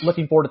 Eastern.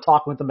 Looking forward to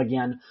talking with him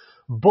again.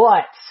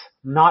 But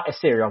not a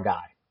cereal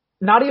guy.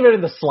 Not even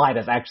in the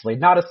slightest, actually.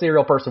 Not a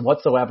cereal person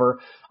whatsoever.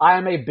 I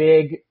am a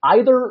big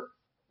either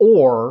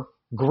or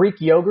Greek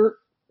yogurt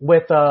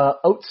with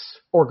oats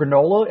or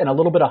granola and a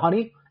little bit of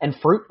honey and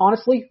fruit,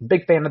 honestly.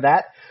 Big fan of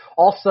that.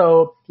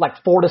 Also,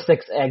 like 4 to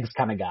 6 eggs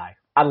kind of guy.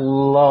 I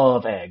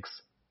love eggs.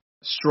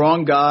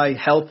 Strong guy,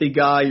 healthy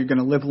guy. You're going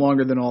to live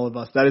longer than all of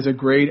us. That is a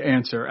great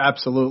answer.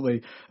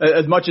 Absolutely.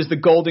 As much as the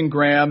Golden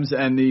Grams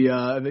and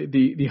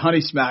the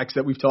Honey Smacks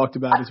that we've talked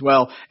about as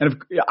well.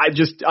 And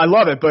I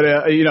love it. But,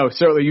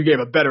 certainly you gave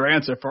a better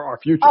answer for our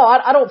future. Oh,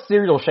 I don't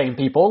cereal shame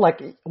people.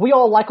 Like, we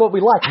all like what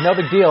we like. No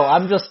big deal.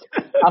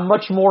 I'm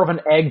much more of an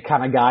egg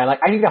kind of guy. Like,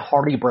 I need a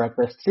hearty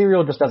breakfast.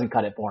 Cereal just doesn't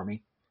cut it for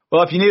me.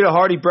 Well, if you need a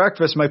hearty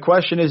breakfast, my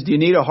question is, do you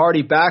need a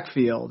hearty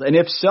backfield? And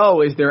if so,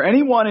 is there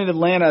anyone in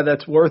Atlanta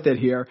that's worth it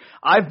here?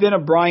 I've been a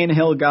Brian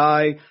Hill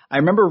guy. I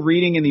remember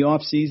reading in the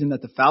offseason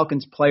that the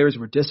Falcons players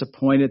were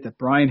disappointed that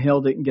Brian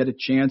Hill didn't get a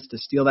chance to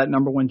steal that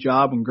number 1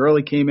 job when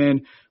Gurley came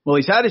in. Well,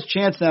 he's had his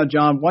chance now,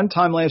 John, 1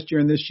 time last year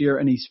and this year,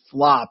 and he's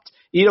flopped.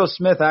 Ito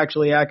Smith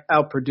actually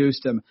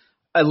outproduced him.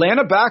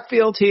 Atlanta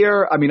backfield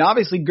here, I mean,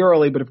 obviously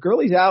Gurley, but if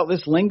Gurley's out,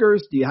 this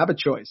lingers, do you have a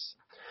choice?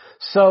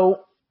 So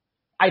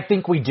I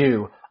think we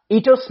do.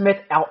 Ito Smith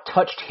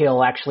out-touched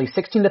Hill, actually,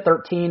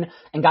 16-13,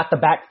 and got the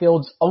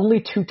backfield's only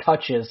 2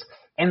 touches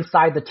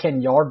inside the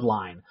 10-yard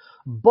line.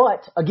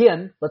 But,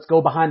 again, let's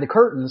go behind the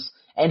curtains,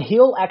 and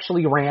Hill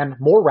actually ran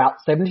more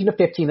routes,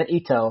 17-15 than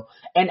Ito,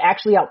 and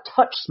actually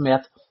out-touched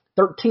Smith,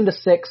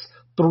 13-6,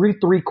 through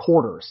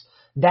 3/4.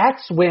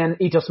 That's when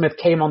Ito Smith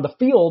came on the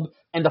field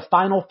in the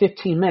final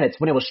 15 minutes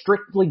when it was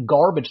strictly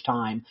garbage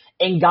time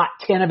and got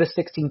 10 of his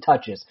 16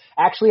 touches.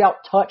 Actually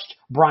out-touched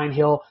Brian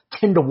Hill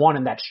 10-1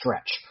 in that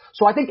stretch.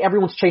 So I think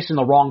everyone's chasing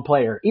the wrong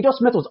player. Ito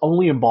Smith was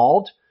only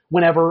involved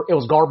whenever it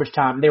was garbage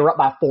time and they were up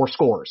by 4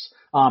 scores.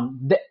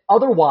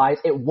 Otherwise,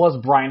 it was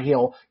Brian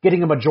Hill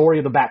getting a majority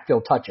of the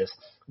backfield touches.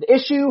 The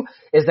issue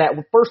is that,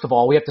 first of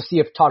all, we have to see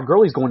if Todd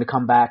Gurley's going to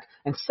come back.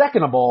 And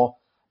second of all,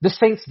 the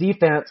Saints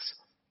defense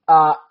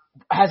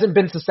hasn't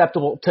been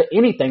susceptible to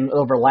anything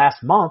over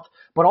last month,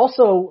 but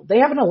also they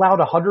haven't allowed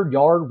a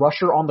 100-yard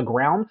rusher on the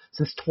ground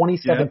since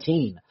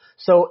 2017. Yep.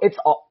 So it's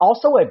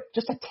also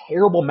just a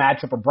terrible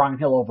matchup for Brian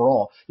Hill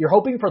overall. You're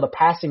hoping for the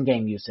passing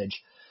game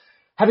usage.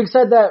 Having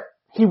said that,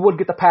 he would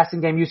get the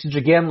passing game usage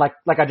again, like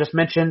I just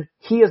mentioned.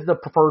 He is the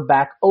preferred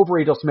back over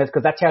Ito Smith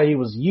because that's how he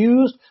was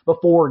used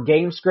before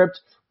game script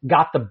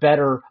got the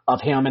better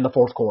of him in the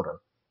fourth quarter.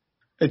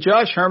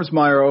 Josh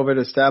Hermsmeyer over at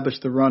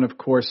Established the Run, of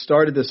course,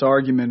 started this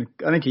argument,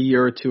 I think, a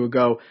year or 2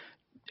 ago.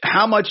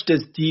 How much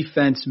does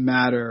defense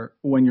matter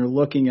when you're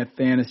looking at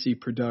fantasy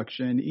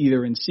production,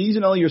 either in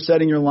seasonal, you're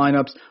setting your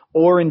lineups,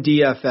 or in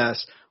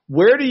DFS?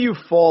 Where do you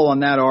fall on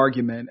that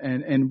argument,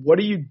 and what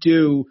do you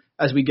do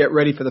as we get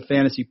ready for the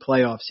fantasy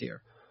playoffs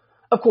here?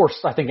 Of course,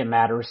 I think it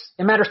matters.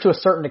 It matters to a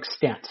certain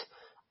extent.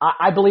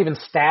 I believe in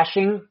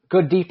stashing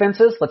good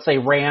defenses, let's say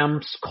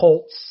Rams,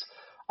 Colts.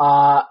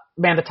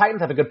 The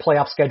Titans have a good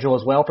playoff schedule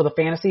as well for the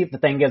fantasy. The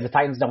thing is, the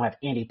Titans don't have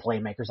any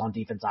playmakers on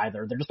defense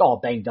either. They're just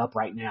all banged up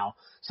right now,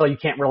 so you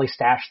can't really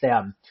stash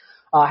them.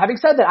 Having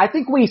said that, I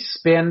think we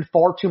spend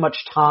far too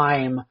much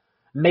time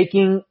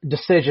making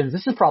decisions.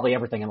 This is probably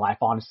everything in life,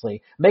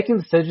 honestly. Making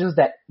decisions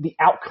that the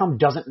outcome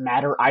doesn't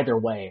matter either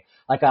way.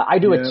 Like I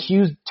do a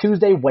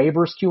Tuesday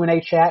waivers Q&A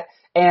chat,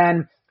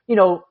 and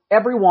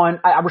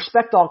everyone, I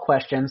respect all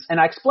questions, and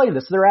I explain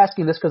this. They're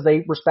asking this because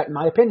they respect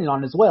my opinion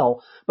on it as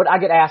well. But I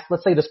get asked,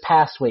 let's say this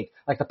past week,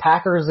 like the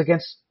Packers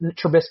against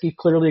Trubisky,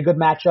 clearly a good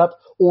matchup,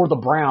 or the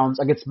Browns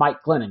against Mike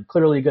Glennon,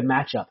 clearly a good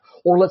matchup.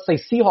 Or let's say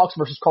Seahawks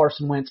versus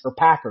Carson Wentz or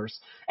Packers.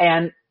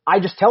 And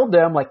I just tell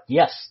them, like,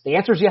 yes, the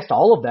answer is yes to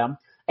all of them,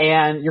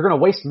 and you're going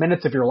to waste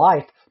minutes of your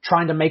life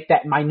trying to make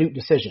that minute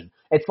decision.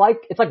 It's like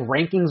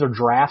rankings or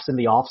drafts in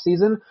the off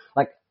season.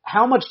 Like,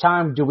 how much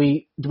time do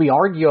we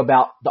argue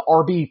about the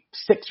RB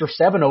 6 or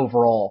 7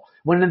 overall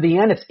when in the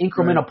end it's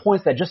incremental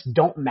points that just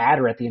don't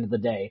matter at the end of the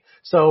day?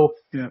 So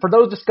for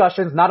those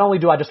discussions, not only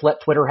do I just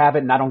let Twitter have it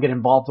and I don't get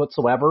involved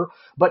whatsoever,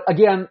 but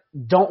again,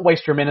 don't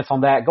waste your minutes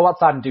on that. Go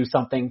outside and do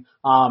something.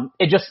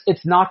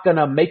 It's not going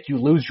to make you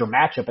lose your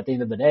matchup at the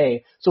end of the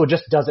day. So it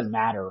just doesn't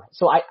matter.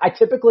 So I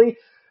typically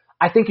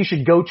think you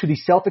should go to the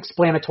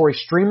self-explanatory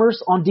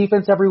streamers on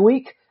defense every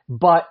week,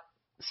 but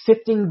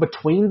sifting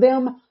between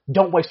them,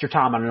 don't waste your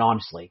time on it,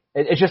 honestly.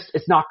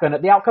 It's not going to,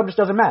 the outcome just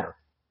doesn't matter.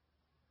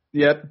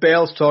 Yeah,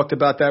 Bales talked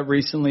about that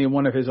recently in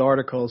one of his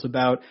articles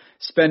about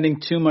spending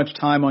too much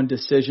time on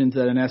decisions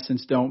that in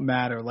essence don't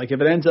matter. Like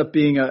if it ends up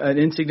being an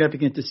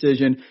insignificant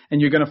decision and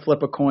you're going to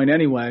flip a coin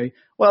anyway,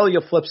 well,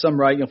 you'll flip some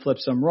right, you'll flip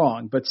some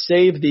wrong. But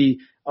save the,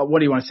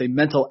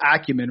 mental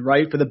acumen,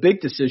 right, for the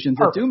big decisions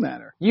that do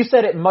matter. You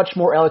said it much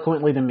more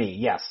eloquently than me,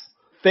 yes.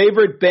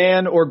 Favorite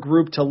band or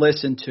group to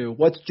listen to?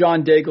 What's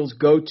John Daigle's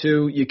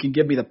go-to? You can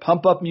give me the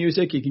pump-up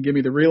music. You can give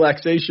me the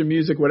relaxation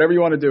music, whatever you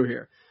want to do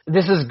here.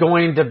 This is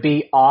going to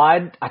be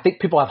odd. I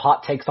think people have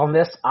hot takes on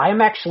this. I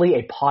am actually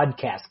a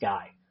podcast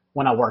guy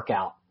when I work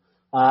out,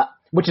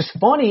 which is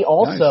funny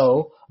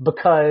also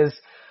because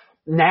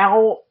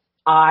now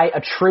I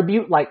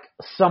attribute like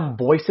some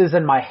voices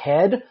in my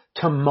head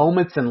to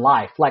moments in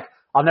life. Like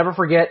I'll never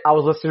forget I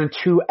was listening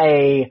to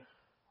a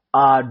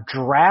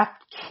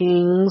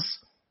DraftKings –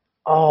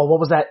 what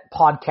was that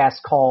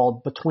podcast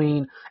called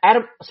between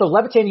Adam? So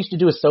Levitan used to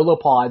do his solo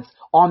pods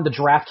on the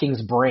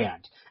DraftKings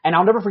brand. And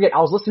I'll never forget,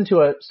 I was listening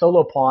to a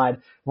solo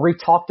pod where he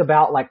talked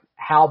about like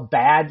how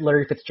bad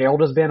Larry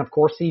Fitzgerald has been. Of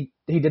course, he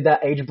did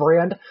that age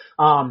brand,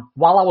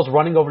 while I was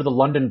running over the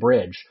London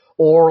Bridge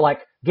or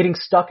like getting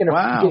stuck in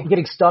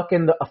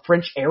a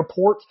French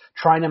airport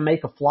trying to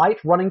make a flight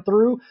running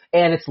through.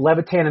 And it's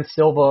Levitan and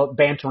Silva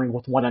bantering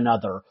with one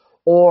another.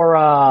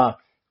 Or,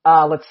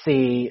 let's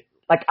see.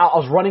 Like I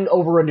was running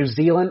over a New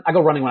Zealand. I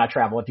go running when I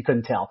travel, if you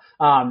couldn't tell.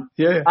 I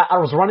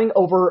was running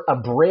over a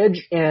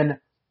bridge in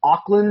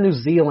Auckland, New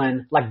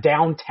Zealand, like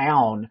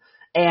downtown,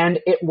 and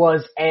it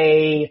was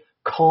a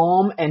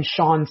Calm and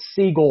Sean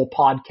Siegel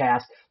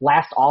podcast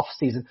last off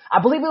season.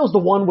 I believe it was the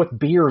one with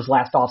beers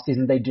last off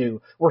season they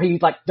do, where he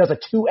like does a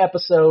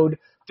 2-episode.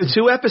 The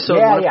 2-episode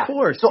one, of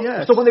course.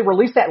 So when they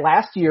released that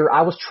last year,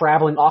 I was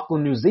traveling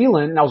Auckland, New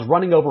Zealand, and I was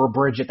running over a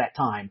bridge at that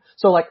time.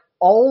 So like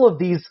all of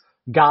these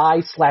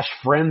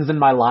guys/friends in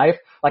my life,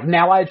 like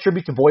now I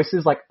attribute to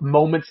voices like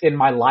moments in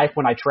my life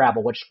when I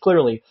travel, which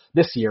clearly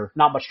this year,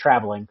 not much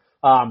traveling,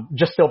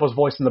 just Silva's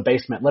voice in the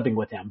basement living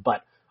with him.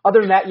 But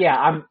other than that, yeah,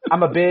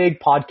 I'm a big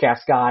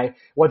podcast guy,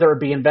 whether it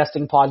be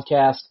investing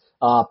podcast,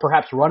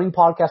 perhaps running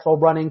podcast while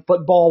running,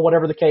 football,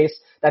 whatever the case.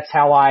 That's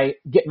how I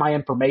get my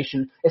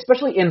information,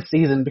 especially in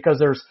season because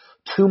there's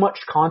too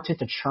much content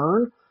to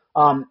churn.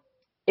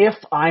 If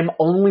I'm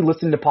only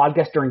listening to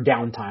podcasts during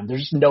downtime,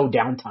 there's just no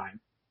downtime.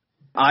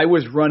 I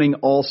was running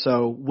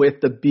also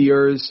with the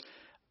Beers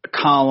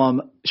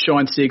column,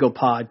 Sean Siegel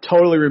pod.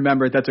 Totally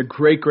remember it. That's a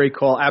great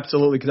call.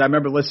 Absolutely. Because I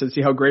remember listening to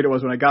see how great it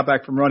was when I got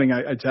back from running.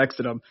 I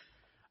texted him.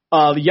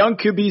 The young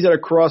QBs at a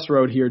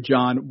crossroad here,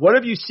 John. What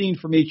have you seen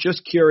from each?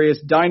 Just curious.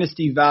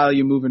 Dynasty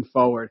value moving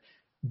forward.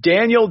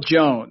 Daniel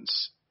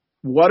Jones.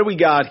 What do we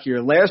got here?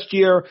 Last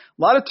year, a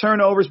lot of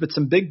turnovers, but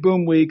some big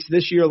boom weeks.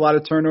 This year, a lot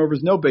of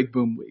turnovers, no big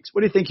boom weeks.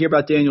 What do you think here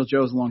about Daniel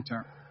Jones long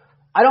term?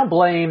 I don't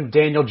blame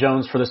Daniel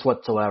Jones for this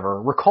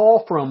whatsoever.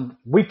 Recall from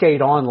week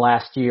 8 on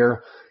last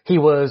year, he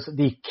was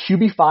the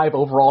QB5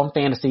 overall in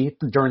fantasy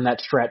during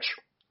that stretch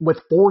with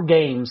 4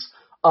 games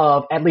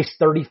of at least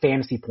 30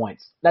 fantasy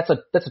points. That's a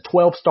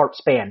 12-start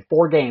span,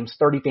 4 games,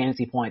 30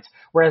 fantasy points.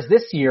 Whereas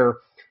this year,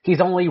 he's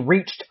only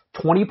reached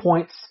 20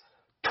 points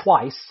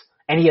twice,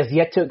 and he has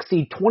yet to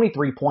exceed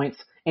 23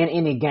 points in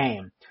any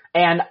game.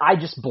 And I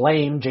just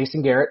blame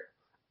Jason Garrett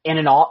and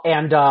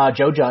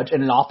Joe Judge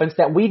in an offense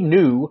that we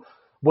knew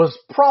was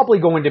probably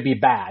going to be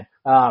bad.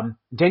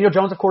 Daniel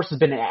Jones, of course, has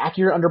been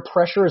accurate under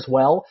pressure as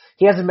well.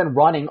 He hasn't been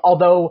running,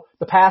 although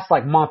the past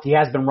month he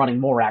has been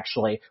running more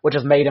actually, which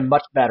has made him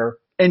much better.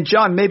 And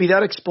John, maybe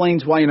that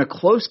explains why in a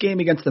close game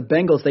against the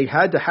Bengals, they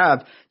had to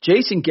have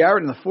Jason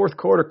Garrett in the fourth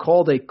quarter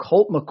called a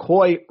Colt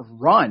McCoy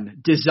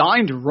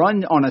designed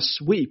run on a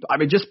sweep. I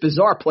mean, just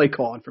bizarre play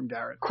calling from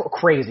Garrett.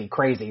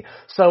 Crazy.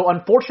 So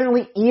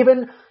unfortunately,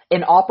 even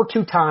in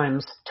opportune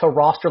times to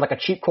roster like a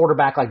cheap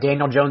quarterback like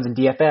Daniel Jones in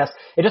DFS,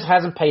 it just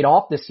hasn't paid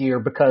off this year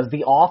because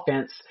the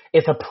offense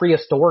is a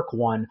prehistoric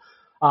one.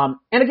 And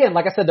again,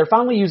 like I said, they're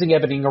finally using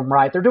Evan Ingram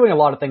right. They're doing a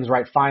lot of things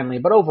right finally.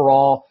 But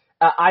overall,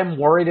 I'm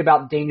worried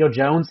about Daniel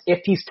Jones if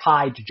he's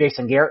tied to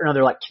Jason Garrett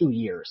another 2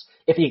 years.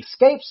 If he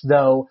escapes,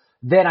 though,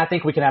 then I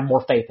think we can have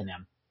more faith in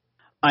him.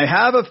 I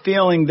have a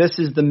feeling this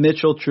is the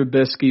Mitchell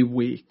Trubisky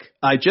week.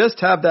 I just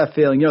have that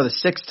feeling. The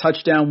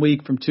 6-touchdown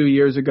week from 2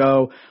 years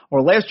ago,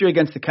 or last year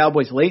against the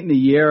Cowboys late in the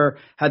year,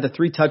 had the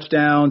 3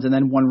 touchdowns and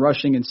then 1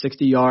 rushing and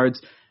 60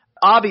 yards.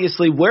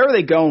 Obviously, where are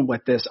they going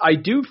with this? I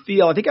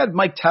think I had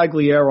Mike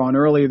Tagliere on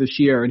earlier this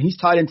year, and he's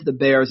tied into the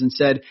Bears and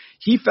said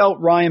he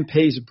felt Ryan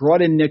Pace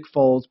brought in Nick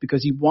Foles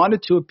because he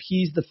wanted to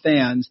appease the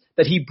fans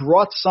that he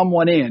brought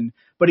someone in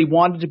but he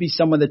wanted to be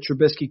someone that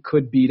Trubisky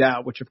could beat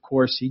out, which of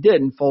course he did,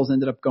 and Foles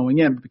ended up going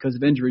in because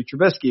of injury.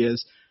 Trubisky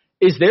is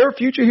there a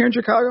future here in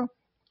Chicago?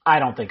 I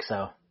don't think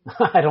so.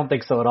 I don't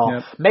think so at all.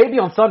 Yep. Maybe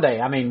on Sunday.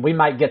 I mean, we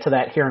might get to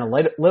that here in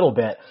a little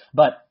bit,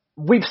 but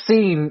we've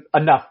seen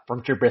enough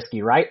from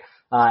Trubisky, right?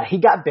 He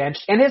got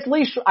benched, and his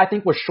leash, I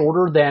think, was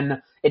shorter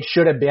than it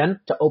should have been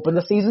to open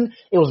the season.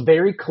 It was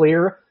very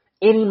clear,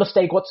 any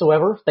mistake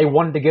whatsoever, they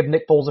wanted to give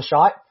Nick Foles a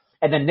shot,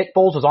 and then Nick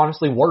Foles was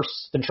honestly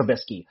worse than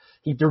Trubisky.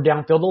 He threw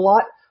downfield a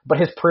lot, but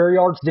his prayer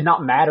yards did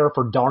not matter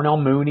for Darnell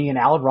Mooney and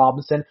Allen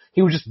Robinson.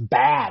 He was just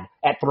bad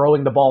at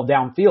throwing the ball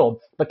downfield,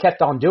 but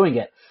kept on doing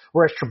it.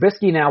 Whereas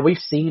Trubisky now we've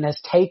seen has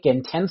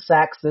taken 10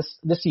 sacks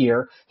this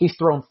year. He's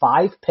thrown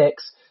 5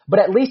 picks, but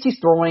at least he's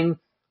throwing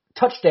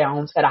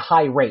touchdowns at a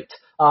high rate.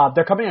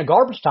 They're coming in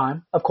garbage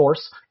time, of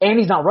course, and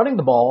he's not running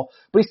the ball,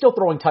 but he's still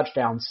throwing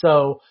touchdowns.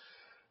 So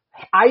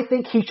I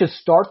think he should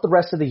start the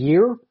rest of the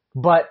year,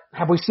 but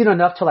have we seen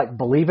enough to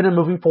believe in him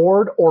moving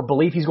forward or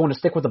believe he's going to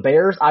stick with the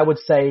Bears? I would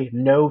say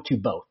no to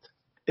both.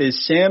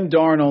 Is Sam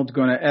Darnold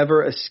going to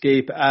ever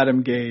escape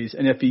Adam Gase?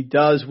 And if he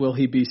does, will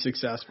he be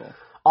successful?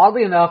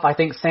 Oddly enough, I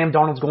think Sam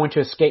Darnold's going to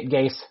escape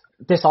Gase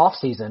this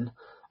offseason.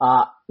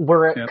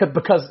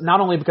 Because not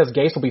only because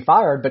Gase will be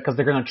fired, because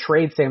they're going to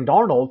trade Sam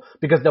Darnold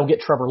because they'll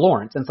get Trevor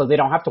Lawrence, and so they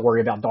don't have to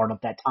worry about Darnold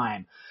at that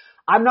time.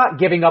 I'm not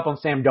giving up on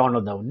Sam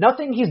Darnold, though.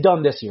 Nothing he's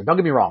done this year, don't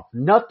get me wrong,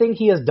 nothing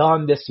he has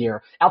done this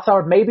year, outside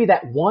of maybe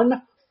that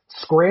one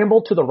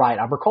scramble to the right.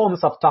 I'm recalling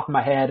this off the top of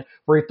my head,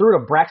 where he threw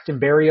to Braxton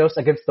Berrios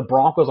against the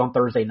Broncos on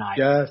Thursday night.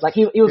 Yes.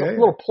 He was a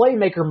little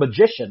playmaker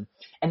magician,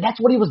 and that's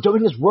what he was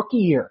doing his rookie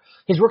year.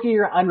 His rookie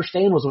year, I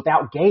understand, was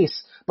without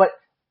Gase, but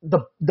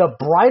the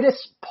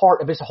brightest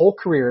part of his whole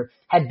career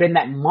had been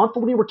that month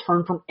when he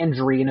returned from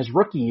injury in his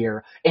rookie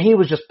year, and he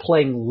was just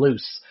playing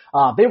loose.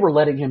 They were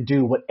letting him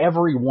do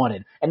whatever he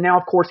wanted. And now,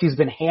 of course, he's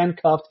been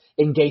handcuffed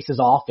in Gase's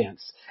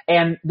offense.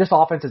 And this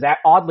offense has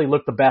oddly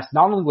looked the best,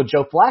 not only with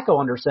Joe Flacco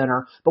under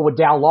center, but with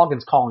Dow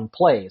Loggins calling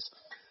plays.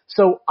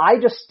 So I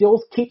just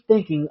still keep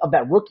thinking of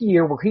that rookie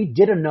year where he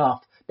did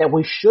enough that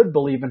we should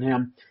believe in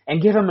him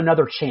and give him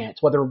another chance,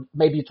 whether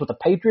maybe it's with the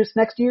Patriots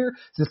next year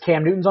since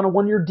Cam Newton's on a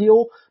 1-year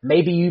deal.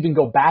 Maybe you even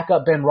go back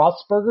up Ben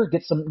Roethlisberger,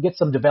 get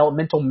some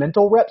developmental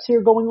mental reps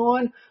here going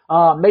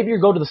on. Maybe you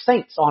go to the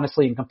Saints,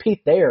 honestly, and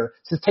compete there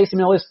since Taysom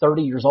Hill is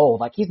 30 years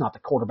old. He's not the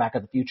quarterback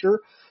of the future.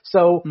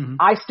 So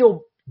I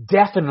still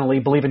definitely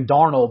believe in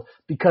Darnold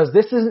because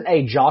this isn't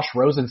a Josh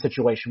Rosen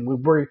situation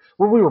where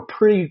we were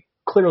pretty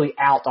clearly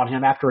out on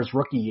him after his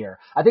rookie year.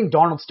 I think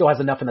Darnold still has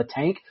enough in the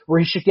tank where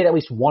he should get at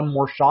least one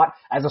more shot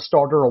as a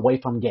starter away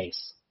from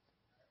Gase.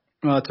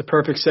 Well, it's a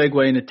perfect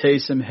segue into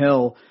Taysom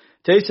Hill.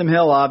 Taysom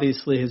Hill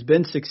obviously has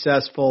been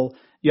successful.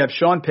 You have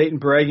Sean Payton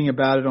bragging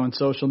about it on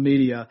social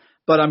media,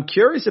 but I'm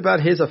curious about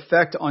his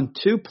effect on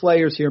 2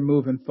 players here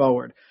moving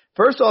forward.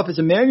 First off, is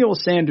Emmanuel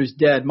Sanders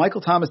dead?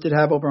 Michael Thomas did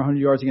have over 100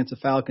 yards against the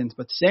Falcons,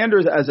 but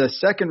Sanders as a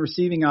second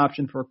receiving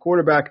option for a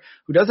quarterback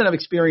who doesn't have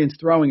experience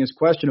throwing is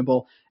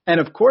questionable. And,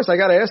 of course, I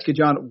got to ask you,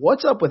 John,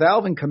 what's up with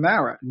Alvin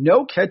Kamara?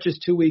 No catches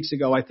 2 weeks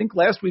ago. I think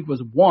last week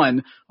was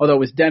 1, although it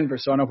was Denver,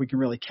 so I don't know if we can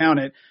really count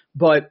it.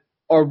 But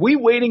are we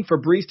waiting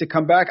for Brees to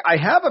come back? I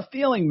have a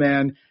feeling,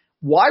 man,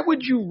 why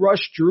would you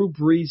rush Drew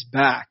Brees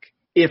back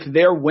if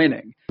they're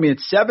winning? I mean,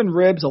 it's 7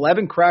 ribs,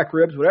 11 crack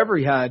ribs, whatever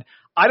he had.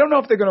 I don't know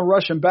if they're going to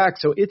rush him back,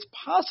 so it's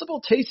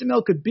possible Taysom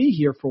Hill could be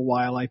here for a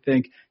while, I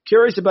think.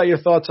 Curious about your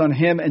thoughts on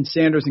him and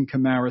Sanders and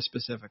Kamara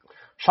specifically.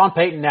 Sean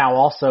Payton now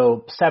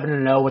also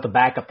 7-0 with a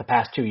backup the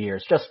past 2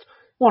 years. Just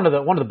one of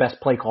the best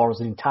play callers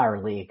in the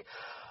entire league.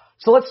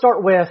 So let's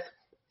start with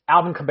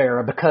Alvin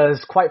Kamara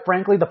because, quite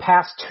frankly, the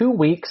past 2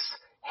 weeks,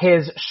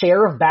 his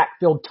share of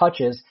backfield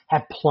touches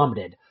have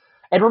plummeted.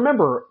 And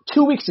remember,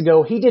 2 weeks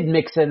ago, he did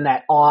mix in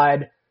that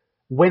odd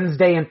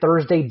Wednesday and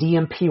Thursday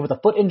DMP with a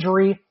foot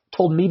injury.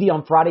 Told media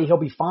on Friday he'll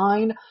be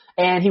fine,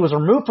 and he was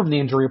removed from the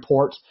injury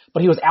report,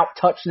 but he was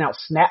out-touched and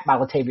out-snapped by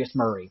Latavius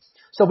Murray.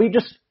 So we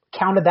just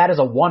counted that as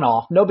a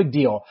one-off, no big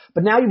deal.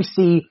 But now you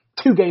see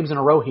 2 games in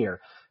a row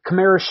here.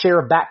 Kamara's share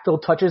of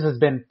backfield touches has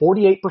been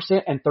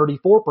 48% and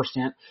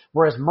 34%,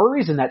 whereas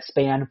Murray's in that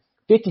span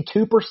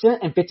 52%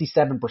 and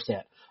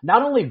 57%.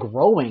 Not only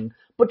growing,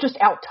 but just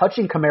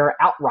out-touching Kamara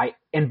outright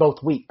in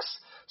both weeks.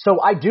 So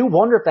I do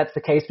wonder if that's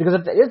the case, because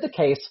if that is the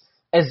case,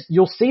 as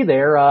you'll see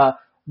there,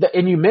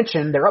 and you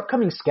mentioned their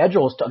upcoming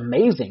schedule is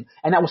amazing,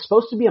 and that was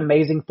supposed to be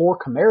amazing for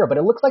Kamara, but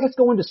it looks like it's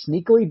going to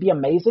sneakily be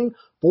amazing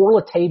for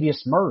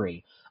Latavius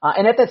Murray.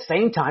 And at that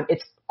same time,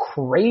 it's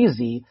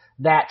crazy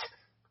that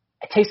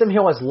Taysom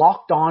Hill has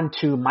locked on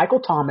to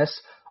Michael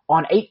Thomas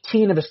on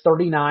 18 of his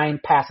 39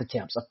 pass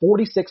attempts, a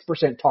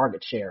 46%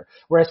 target share,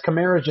 whereas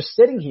Kamara is just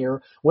sitting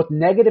here with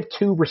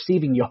 -2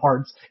 receiving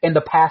yards in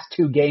the past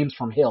 2 games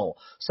from Hill.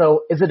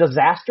 So is it a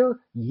disaster?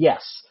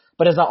 Yes.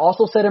 But as I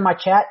also said in my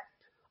chat,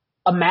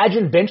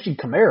 imagine benching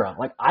Kamara.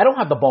 I don't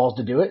have the balls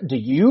to do it. Do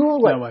you?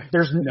 No way.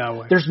 There's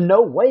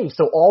no way.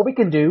 So all we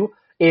can do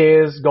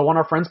is go on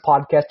our friend's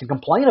podcast and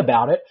complain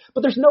about it.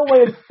 But there's no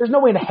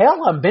way in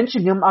hell I'm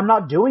benching him. I'm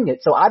not doing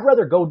it. So I'd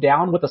rather go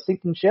down with a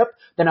sinking ship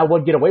than I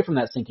would get away from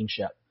that sinking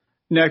ship.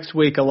 Next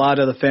week, a lot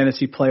of the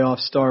fantasy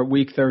playoffs start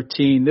week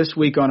 13. This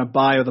week on a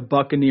bye are the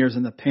Buccaneers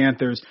and the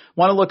Panthers.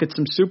 Want to look at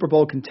some Super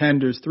Bowl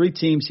contenders, 3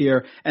 teams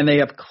here, and they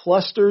have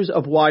clusters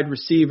of wide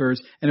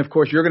receivers. And, of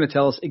course, you're going to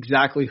tell us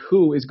exactly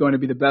who is going to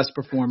be the best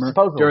performer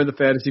during the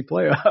fantasy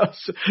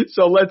playoffs.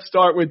 So let's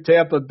start with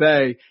Tampa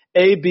Bay.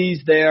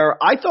 AB's there.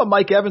 I thought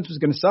Mike Evans was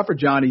going to suffer,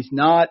 John. He's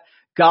not.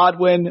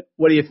 Godwin,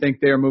 what do you think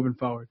there moving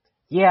forward?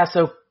 Yeah,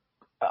 so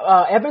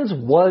Evans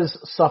was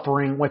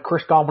suffering with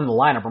Chris Godwin in the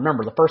lineup.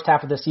 Remember, the first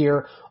half of this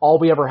year, all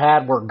we ever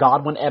had were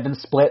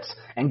Godwin-Evans splits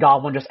and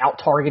Godwin just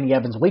out-targeting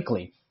Evans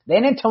weekly.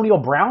 Then Antonio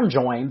Brown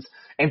joins,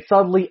 and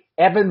suddenly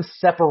Evans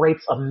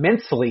separates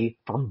immensely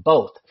from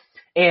both.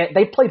 And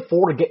they played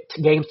 4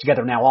 games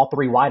together now, all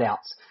 3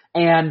 wideouts.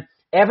 And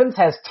Evans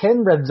has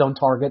 10 red zone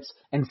targets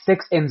and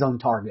 6 end zone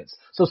targets.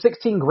 So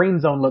 16 green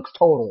zone looks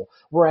total,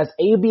 whereas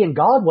AB and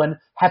Godwin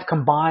have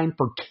combined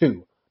for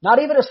 2. Not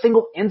even a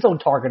single end zone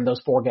target in those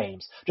 4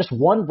 games. Just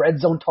 1 red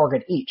zone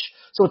target each.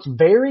 So it's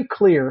very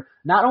clear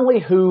not only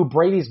who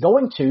Brady's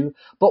going to,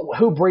 but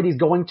who Brady's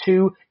going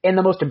to in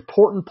the most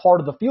important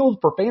part of the field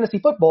for fantasy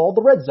football,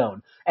 the red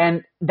zone.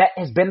 And that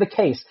has been the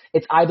case.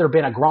 It's either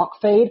been a Gronk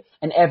fade,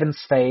 an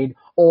Evans fade,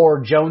 or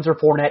Jones or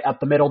Fournette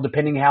up the middle,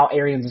 depending how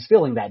Arians is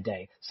feeling that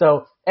day.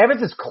 So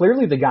Evans is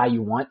clearly the guy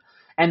you want.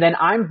 And then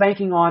I'm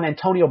banking on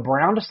Antonio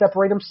Brown to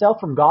separate himself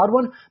from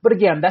Godwin. But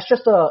again, that's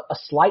just a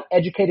slight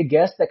educated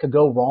guess that could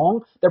go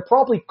wrong. They're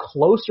probably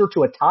closer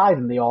to a tie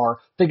than they are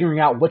figuring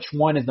out which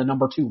one is the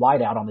number 2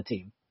 wideout on the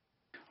team.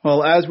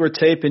 Well, as we're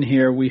taping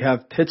here, we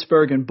have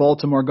Pittsburgh and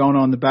Baltimore going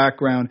on in the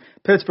background.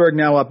 Pittsburgh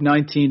now up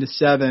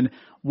 19-7.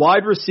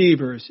 Wide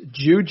receivers,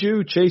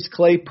 Juju, Chase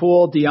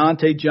Claypool,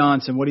 Deontay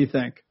Johnson. What do you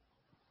think?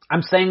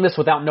 I'm saying this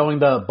without knowing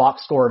the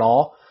box score at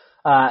all.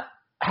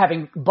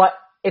 But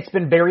it's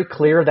been very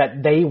clear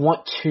that they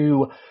want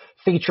to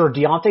feature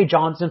Deontay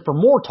Johnson for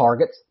more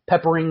targets,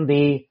 peppering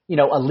the,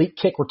 elite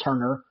kick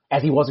returner,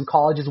 as he was in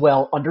college as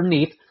well,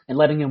 underneath and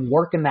letting him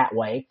work in that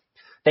way.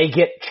 They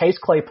get Chase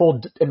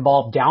Claypool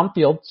involved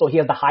downfield, so he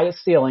has the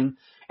highest ceiling,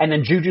 and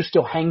then Juju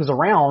still hangs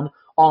around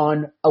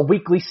on a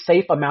weekly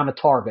safe amount of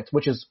targets,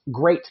 which is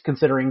great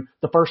considering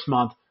the first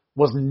month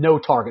was no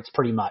targets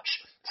pretty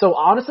much. So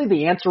honestly,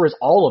 the answer is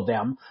all of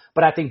them,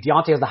 but I think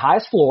Deontay has the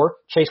highest floor,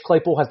 Chase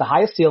Claypool has the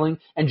highest ceiling,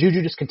 and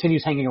Juju just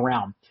continues hanging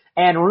around.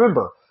 And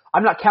remember,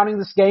 I'm not counting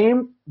this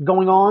game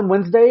going on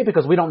Wednesday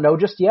because we don't know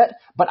just yet,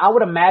 but I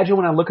would imagine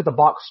when I look at the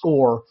box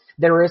score,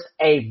 there is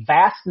a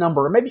vast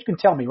number, maybe you can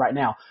tell me right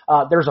now,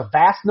 there's a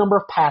vast number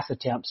of pass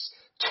attempts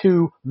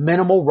to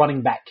minimal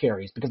running back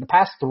carries because the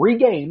past 3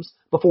 games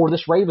before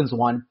this Ravens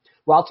one,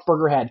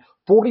 Roethlisberger had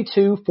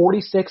 42,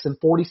 46, and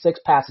 46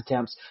 pass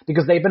attempts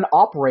because they've been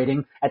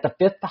operating at the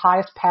 5th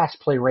highest pass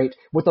play rate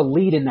with a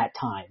lead in that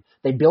time.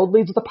 They build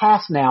leads with the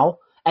pass now,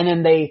 and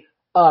then they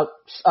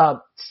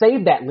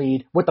save that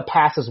lead with the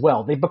pass as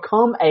well. They've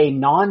become a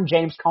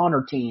non-James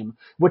Conner team,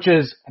 which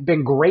has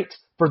been great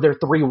for their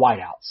 3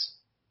 wideouts.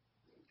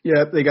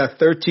 Yeah, they got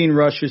 13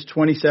 rushes,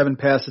 27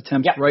 pass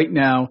attempts right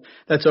now.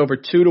 That's over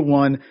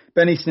 2-1.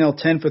 Benny Snell,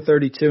 10 for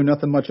 32,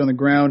 nothing much on the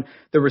ground.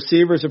 The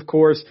receivers, of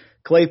course,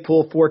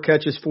 Claypool, 4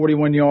 catches,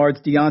 41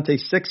 yards. Deontay,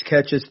 6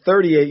 catches,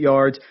 38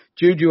 yards.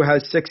 Juju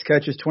has 6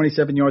 catches,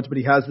 27 yards, but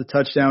he has the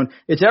touchdown.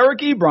 It's Eric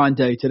Ebron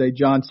day today,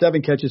 John.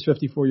 7 catches,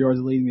 54 yards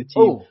leading the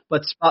team.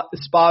 But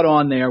spot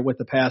on there with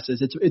the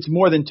passes. It's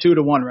more than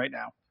 2-1 right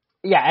now.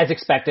 Yeah, as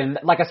expected. And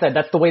like I said,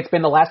 that's the way it's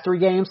been the last 3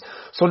 games.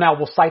 So now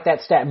we'll cite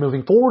that stat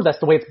moving forward. That's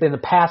the way it's been the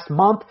past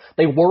month.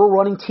 They were a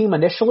running team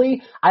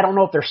initially. I don't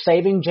know if they're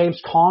saving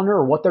James Conner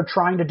or what they're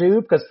trying to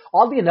do because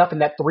oddly enough in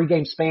that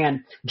 3-game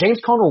span,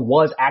 James Conner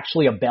was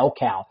actually a bell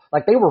cow.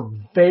 Like they were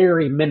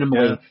very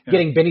minimally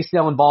getting Benny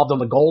Snell involved on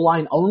the goal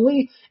line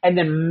only and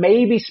then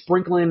maybe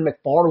sprinkling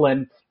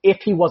McFarland if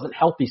he wasn't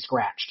healthy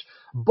scratched.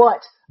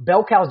 But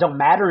bell cows don't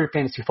matter in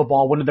fantasy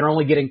football when they're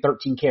only getting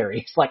 13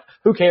 carries. Like,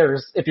 who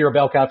cares if you're a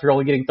bell cow if you're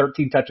only getting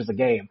 13 touches a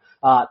game?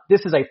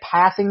 This is a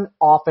passing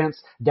offense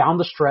down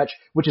the stretch,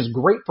 which is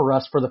great for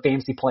us for the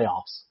fantasy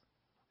playoffs.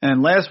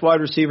 And last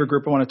wide receiver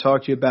group I want to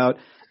talk to you about.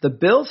 The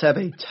Bills have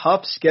a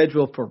tough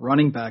schedule for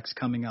running backs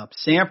coming up.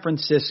 San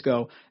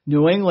Francisco,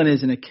 New England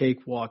isn't a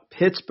cakewalk.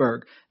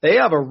 Pittsburgh, they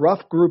have a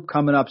rough group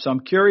coming up. So I'm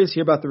curious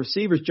here about the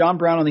receivers. John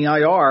Brown on the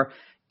IR.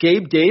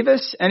 Gabe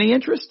Davis, any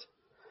interest?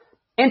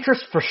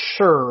 Interest for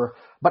sure,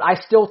 but I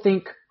still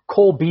think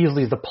Cole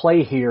Beasley is the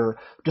play here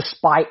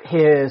despite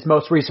his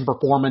most recent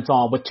performance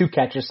with 2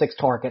 catches, 6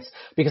 targets,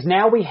 because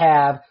now we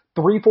have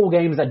 3 full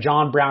games that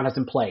John Brown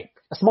hasn't played.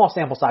 A small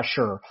sample size,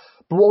 sure.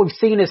 But what we've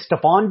seen is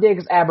Stephon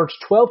Diggs averaged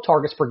 12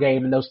 targets per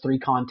game in those 3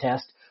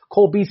 contests.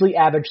 Cole Beasley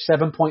averaged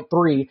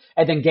 7.3,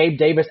 and then Gabe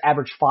Davis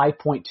averaged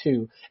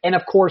 5.2. And,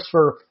 of course,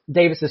 for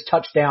Davis's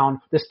touchdown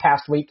this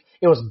past week,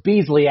 it was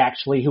Beasley,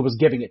 actually, who was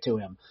giving it to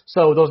him.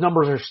 So those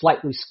numbers are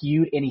slightly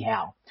skewed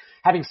anyhow.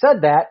 Having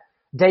said that,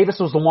 Davis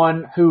was the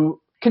one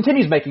who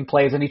continues making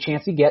plays any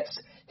chance he gets.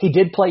 He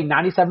did play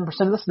 97%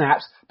 of the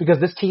snaps because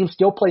this team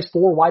still plays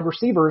 4 wide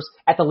receivers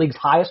at the league's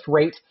highest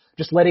rate,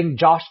 just letting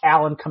Josh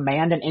Allen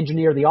command and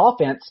engineer the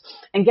offense.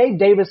 And Gabe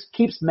Davis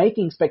keeps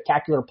making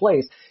spectacular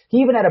plays. He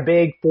even had a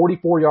big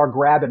 44-yard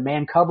grab in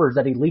man coverage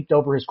that he leaped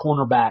over his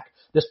cornerback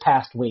this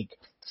past week.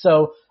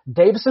 So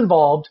Davis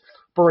involved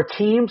for a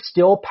team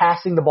still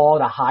passing the ball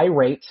at a high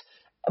rate,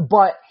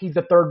 but he's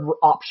the third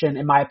option,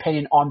 in my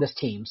opinion, on this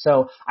team.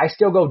 So I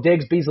still go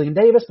Diggs, Beasley, and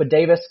Davis, but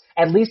Davis,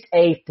 at least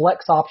a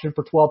flex option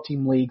for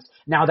 12-team leagues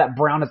now that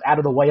Brown is out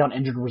of the way on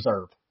injured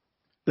reserve.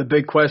 The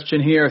big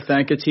question here,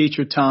 thank a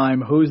teacher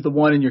time. Who's the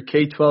one in your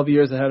K-12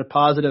 years that had a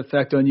positive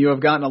effect on you? I've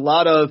gotten a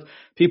lot of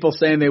people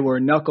saying they were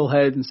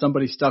knuckleheads and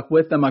somebody stuck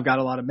with them. I've got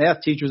a lot of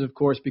math teachers, of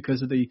course,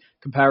 because of the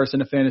comparison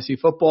to fantasy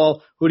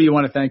football. Who do you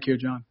want to thank here,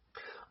 John?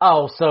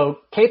 Oh, so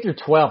K through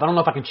 12. I don't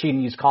know if I can cheat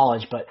and use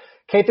college, but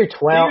K through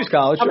 12. Use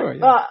college,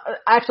 sure. I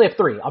actually have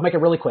 3. I'll make it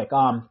really quick.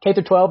 K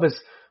through 12 is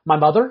my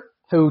mother,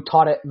 who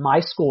taught at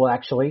my school,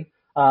 actually.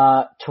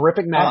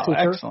 Terrific math teacher.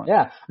 Excellent.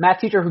 Yeah,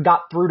 math teacher who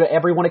got through to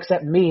everyone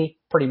except me,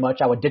 pretty much.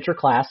 I would ditch her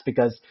class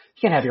because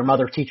you can't have your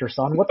mother teach your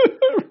son. What?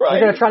 Right.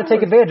 You're going to try to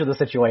take advantage of the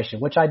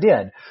situation, which I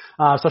did.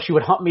 So she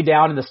would hunt me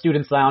down in the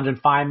students' lounge and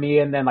find me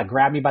and then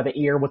grab me by the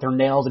ear with her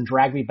nails and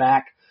drag me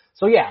back.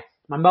 So yeah,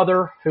 my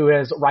mother, who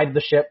has righted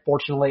the ship,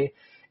 fortunately.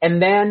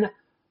 And then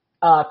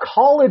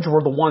college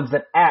were the ones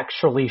that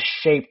actually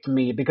shaped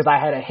me because I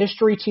had a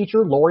history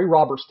teacher, Lori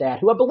Robertstadt,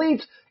 who I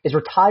believe is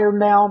retired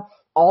now,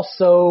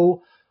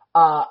 also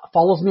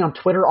follows me on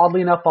Twitter,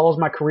 oddly enough, follows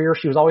my career.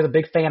 She was always a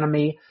big fan of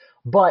me.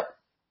 But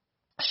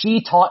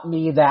she taught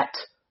me that,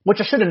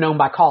 which I should have known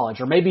by college,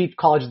 or maybe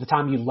college is the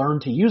time you learn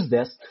to use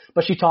this,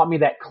 but she taught me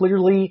that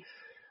clearly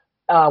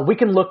we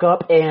can look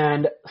up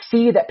and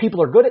see that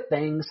people are good at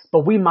things,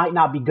 but we might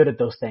not be good at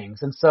those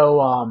things. And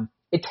so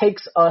it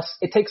takes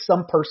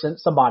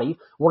somebody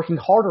working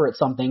harder at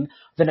something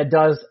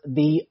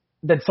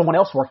than someone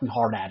else working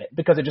hard at it,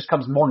 because it just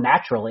comes more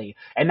naturally.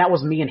 And that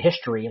was me in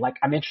history.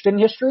 I'm interested in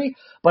history,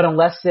 but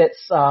unless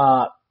it's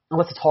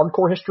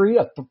hardcore history,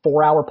 a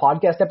 4-hour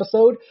podcast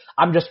episode,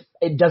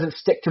 it doesn't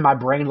stick to my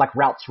brain like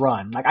routes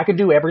run. I can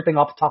do everything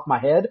off the top of my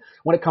head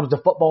when it comes to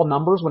football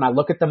numbers when I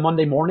look at them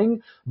Monday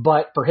morning,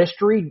 but for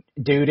history,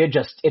 dude, it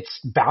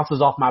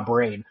bounces off my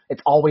brain.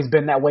 It's always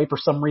been that way for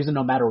some reason,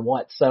 no matter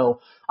what.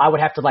 So I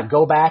would have to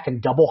go back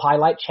and double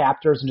highlight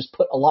chapters and just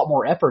put a lot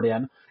more effort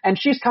in. And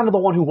she's kind of the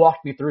one who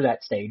walked me through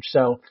that stage.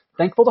 So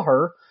thankful to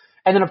her.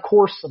 And then of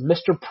course,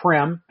 Mr.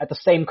 Prim at the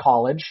same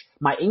college,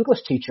 my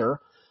English teacher,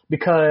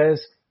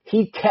 because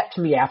he kept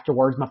me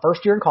afterwards, my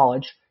first year in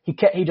college. He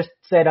just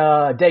said,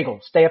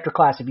 Daigle, stay after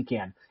class if you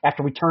can.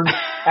 After we turned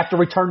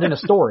in a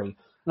story. And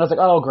I was like,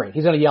 oh great,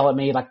 he's going to yell at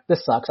me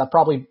this sucks. I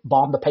probably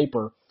bombed the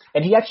paper.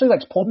 And he actually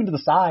pulled me to the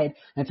side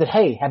and said,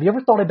 hey, have you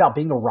ever thought about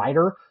being a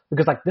writer?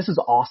 Because this is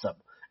awesome.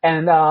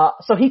 And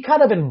so he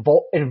kind of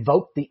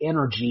invoked the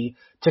energy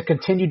to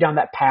continue down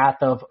that path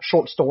of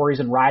short stories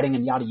and writing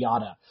and yada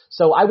yada.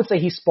 So I would say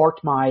he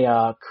sparked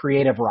my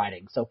creative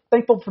writing. So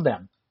thankful for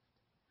them.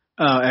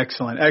 Oh,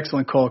 excellent.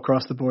 Excellent call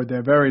across the board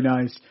there. Very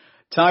nice.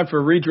 Time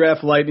for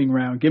redraft lightning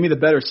round. Give me the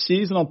better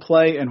seasonal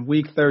play in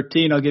week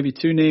 13. I'll give you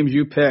 2 names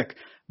you pick.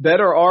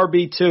 Better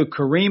RB2.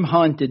 Kareem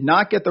Hunt did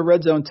not get the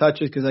red zone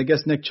touches because I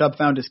guess Nick Chubb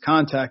found his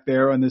contact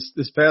there on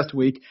this past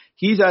week.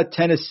 He's at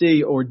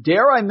Tennessee. Or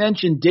dare I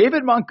mention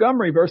David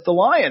Montgomery versus the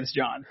Lions,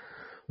 John?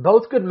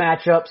 Both good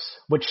matchups,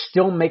 which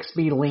still makes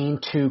me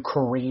lean to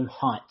Kareem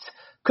Hunt.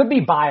 Could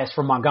be biased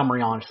from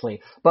Montgomery, honestly.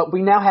 But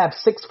we now have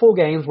 6 full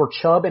games where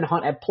Chubb and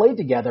Hunt have played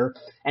together,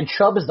 and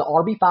Chubb is the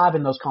RB5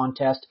 in those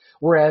contests,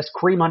 whereas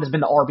Kareem Hunt has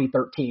been the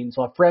RB13,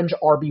 so a fringe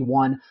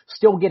RB1,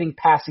 still getting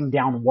passing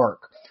down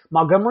work.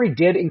 Montgomery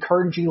did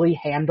encouragingly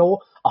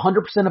handle 100%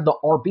 of the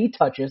RB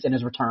touches in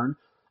his return,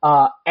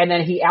 and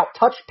then he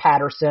out-touched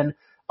Patterson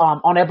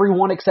on every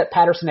one except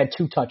Patterson had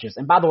 2 touches.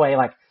 And by the way,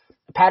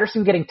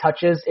 Patterson getting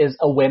touches is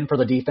a win for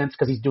the defense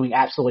because he's doing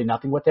absolutely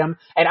nothing with them.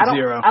 And I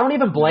don't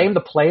even blame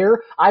the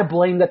player. I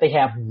blame that they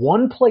have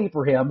one play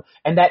for him,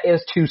 and that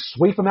is to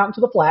sweep him out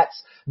into the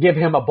flats, give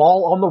him a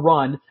ball on the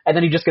run, and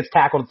then he just gets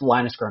tackled at the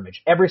line of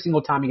scrimmage every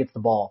single time he gets the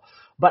ball.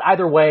 But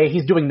either way,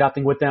 he's doing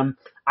nothing with them.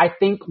 I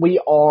think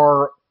we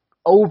are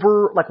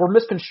we're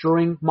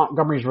misconstruing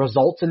Montgomery's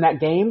results in that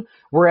game,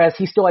 whereas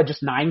he still had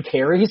just 9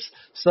 carries.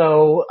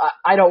 So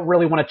I don't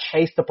really want to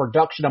chase the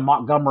production of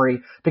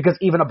Montgomery because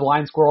even a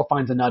blind squirrel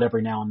finds a nut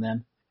every now and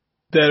then.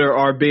 Better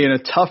RB in a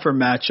tougher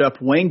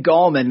matchup. Wayne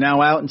Gallman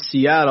now out in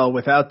Seattle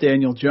without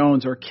Daniel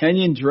Jones, or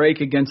Kenyon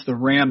Drake against the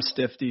Rams'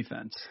 stiff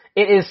defense.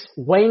 It is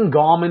Wayne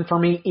Gallman for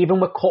me, even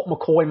with Colt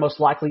McCoy most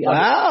likely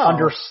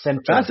under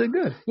center. That's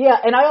good. Yeah,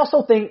 and I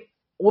also think,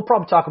 we'll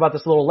probably talk about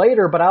this a little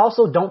later, but I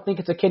also don't think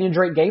it's a Kenyon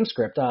Drake game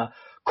script.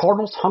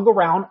 Cardinals hung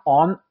around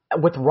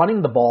with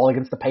running the ball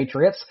against the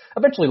Patriots,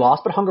 eventually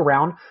lost, but hung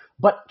around.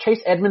 But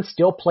Chase Edmonds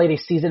still played a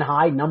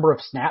season-high number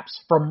of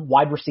snaps from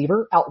wide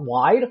receiver out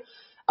wide.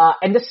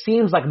 And this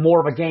seems like more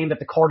of a game that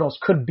the Cardinals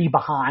could be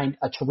behind.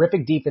 A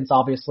terrific defense,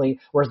 obviously,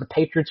 whereas the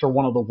Patriots are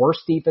one of the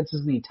worst defenses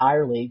in the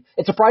entire league.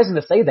 It's surprising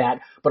to say that,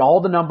 but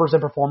all the numbers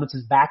and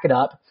performances back it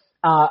up.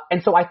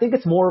 And so I think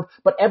it's more,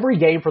 but every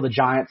game for the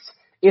Giants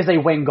is a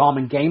Wayne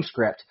Gallman game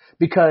script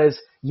because,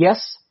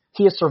 yes,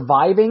 he is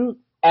surviving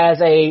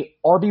as a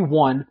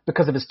RB1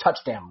 because of his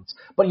touchdowns.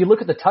 But you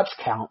look at the touch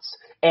counts,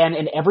 and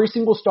in every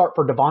single start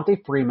for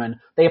Devontae Freeman,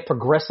 they have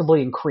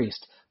progressively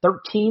increased.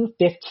 13,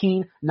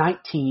 15,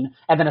 19,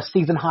 and then a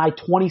season high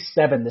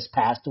 27 this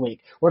past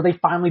week, where they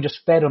finally just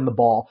fed him the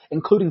ball,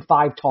 including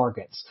 5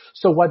 targets.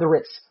 So whether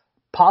it's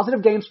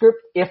positive game script,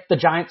 if the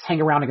Giants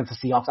hang around against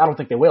the Seahawks, I don't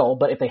think they will,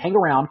 but if they hang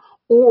around,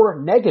 or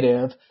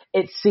negative,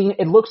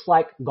 it looks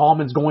like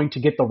Gallman's going to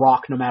get the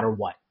rock no matter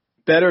what.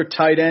 Better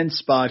tight end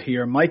spot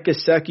here. Mike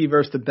Gesicki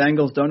versus the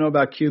Bengals. Don't know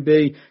about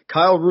QB.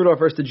 Kyle Rudolph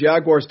versus the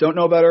Jaguars. Don't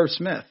know about Irv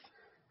Smith.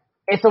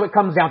 And so it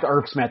comes down to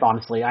Irv Smith,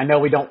 honestly. I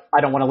know I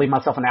don't want to leave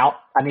myself an out.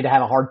 I need to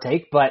have a hard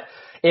take, but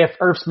if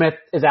Irv Smith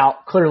is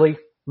out, clearly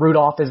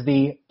Rudolph is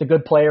the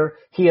good player.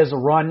 He has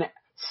run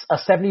a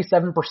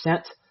 77%.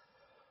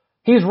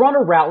 He's run a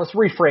route. Let's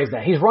rephrase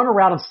that. He's run a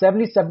route on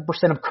 77%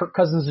 of Kirk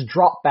Cousins'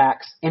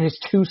 dropbacks and his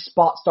 2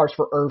 spot starts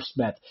for Irv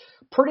Smith.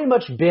 Pretty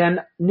much been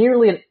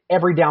nearly an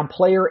every down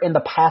player in the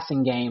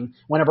passing game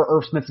whenever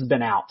Irv Smith has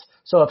been out.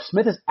 So if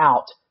Smith is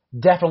out,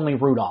 definitely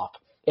Rudolph.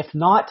 If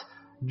not,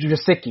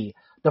 Gesicki.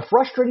 The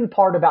frustrating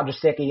part about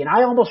Gesicki, and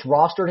I almost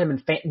rostered him in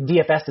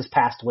DFS this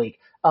past week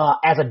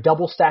as a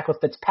double stack with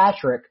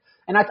Fitzpatrick,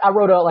 and I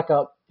wrote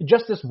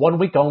just this 1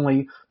 week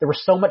only. There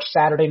was so much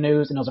Saturday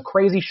news, and it was a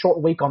crazy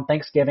short week on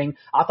Thanksgiving.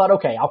 I thought,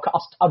 okay,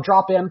 I'll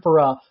drop in for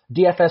a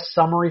DFS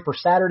summary for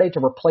Saturday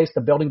to replace the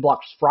Building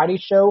Blocks Friday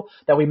show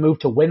that we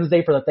moved to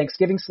Wednesday for the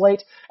Thanksgiving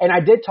slate. And I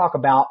did talk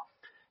about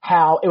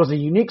how it was a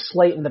unique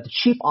slate and that the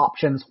cheap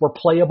options were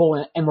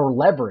playable and were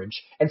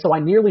leverage. And so I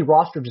nearly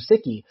rostered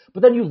Gesicki.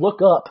 But then you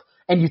look up,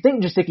 and you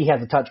think Gesicki has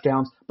the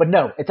touchdowns, but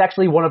no, it's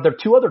actually one of their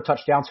 2 other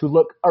touchdowns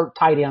are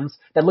tight ends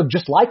that look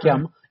just like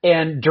him,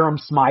 and Durham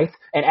Smythe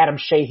and Adam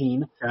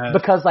Shaheen,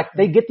 because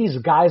they get these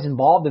guys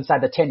involved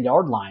inside the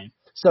 10-yard line.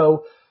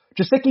 So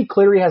Gesicki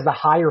clearly has the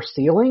higher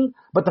ceiling,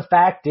 but the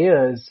fact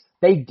is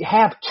they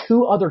have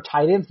 2 other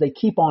tight ends they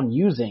keep on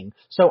using.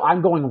 So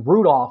I'm going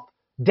Rudolph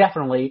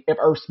definitely if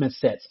Irv Smith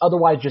sits.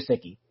 Otherwise,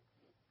 Gesicki.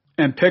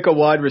 And pick a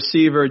wide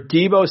receiver,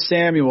 Deebo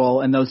Samuel,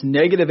 and those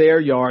negative air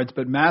yards,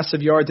 but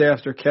massive yards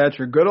after catch,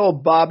 or good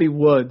old Bobby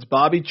Woods,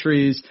 Bobby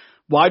Trees,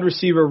 wide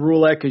receiver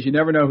roulette, because you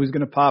never know who's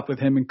going to pop with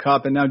him in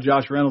Cup. And now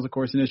Josh Reynolds, of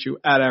course, an issue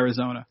at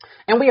Arizona.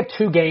 And we have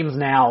 2 games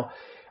now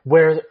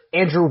where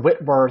Andrew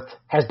Whitworth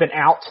has been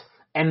out,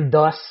 and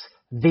thus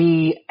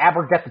the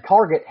average depth of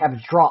target has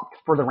dropped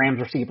for the Rams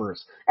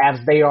receivers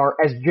as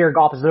Jared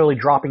Goff is literally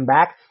dropping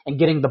back and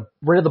getting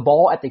rid of the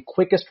ball at the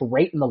quickest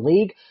rate in the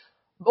league.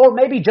 Or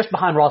maybe just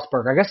behind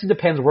Roethlisberger. I guess it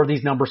depends where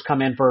these numbers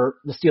come in for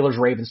the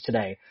Steelers-Ravens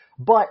today.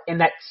 But in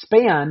that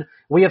span,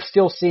 we have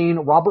still seen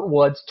Robert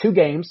Woods, 2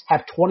 games,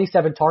 have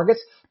 27 targets,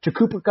 to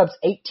Cooper Kupp's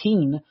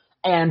 18,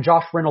 and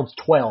Josh Reynolds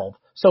 12.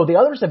 So the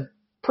others have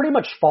pretty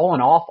much fallen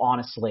off,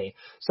 honestly.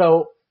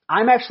 So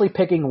I'm actually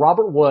picking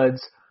Robert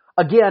Woods,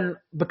 again,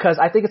 because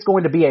I think it's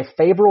going to be a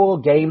favorable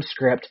game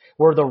script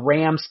where the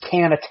Rams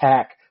can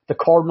attack the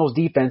Cardinals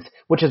defense,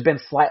 which has been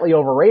slightly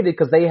overrated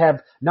because they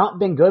have not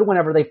been good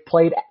whenever they've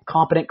played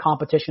competent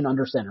competition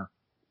under center.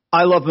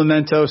 I love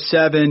Memento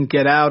 7,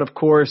 Get Out, of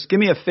course. Give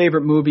me a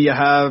favorite movie you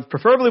have,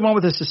 preferably one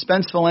with a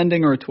suspenseful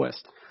ending or a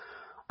twist.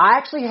 I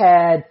actually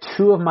had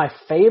 2 of my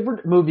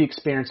favorite movie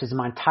experiences in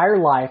my entire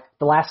life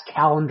the last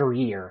calendar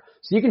year.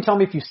 So you can tell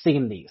me if you've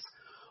seen these.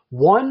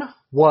 One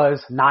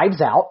was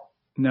Knives Out.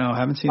 No, I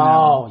haven't seen that.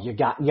 Oh, you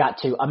got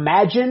to.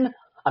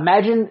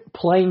 Imagine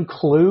playing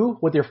Clue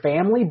with your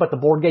family, but the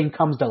board game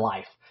comes to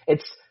life.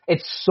 It's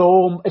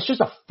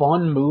just a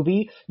fun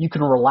movie. You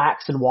can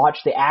relax and watch.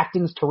 The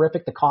acting's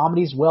terrific. The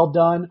comedy's well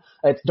done.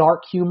 It's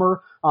dark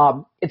humor.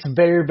 It's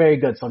very, very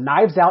good. So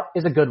Knives Out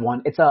is a good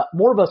one. It's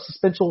more of a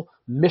suspenseful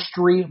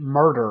mystery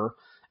murder,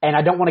 and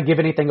I don't want to give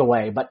anything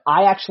away, but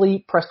I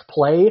actually pressed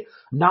play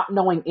not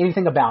knowing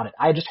anything about it.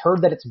 I just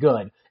heard that it's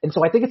good. And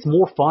so I think it's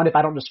more fun if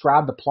I don't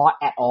describe the plot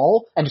at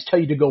all and just tell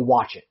you to go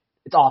watch it.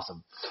 It's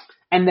awesome.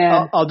 And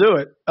then I'll do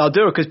it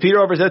because Peter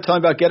Overzet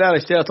told me about Get Out. I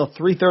stayed out till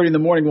 3:30 in the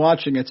morning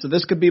watching it. So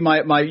this could be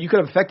you could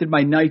have affected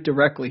my night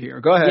directly here.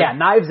 Go ahead. Yeah,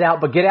 Knives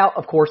Out, but Get Out,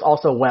 of course,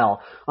 also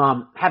well.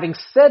 Having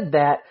said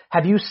that,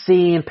 have you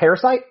seen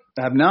Parasite?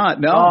 I have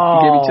not. No. Oh,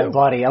 you gave me 2.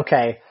 Buddy.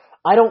 Okay.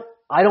 I don't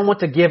want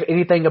to give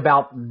anything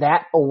about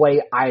that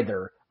away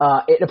either.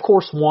 It of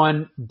course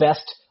won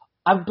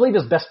I believe it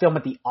was best film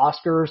at the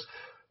Oscars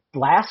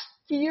last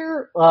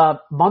year.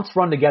 Months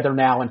run together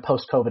now in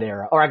post-COVID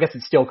era, or I guess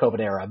it's still COVID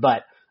era,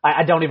 but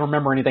I don't even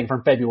remember anything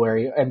from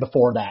February and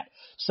before that.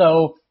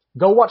 So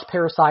go watch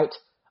Parasite.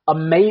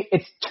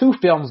 It's 2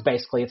 films,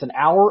 basically. It's an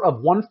hour of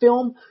one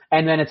film,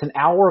 and then it's an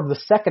hour of the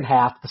second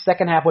half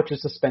which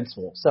is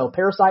suspenseful. So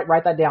Parasite,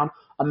 write that down.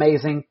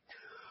 Amazing.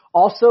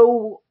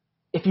 Also,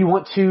 if you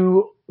want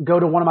to go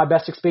to one of my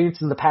best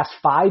experiences in the past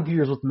 5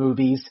 years with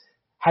movies,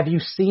 have you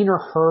seen or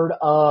heard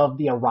of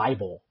The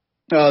Arrival?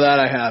 Oh, that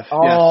I have.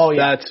 Oh, yes.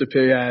 yeah. That's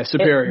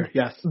superior.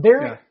 Yes.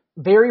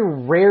 very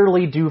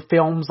rarely do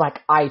films like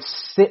I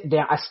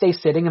stay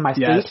sitting in my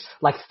seat,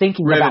 like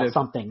thinking about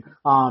something.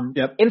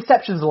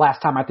 Inception's the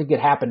last time I think it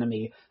happened to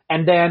me.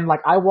 And then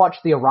like I watched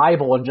The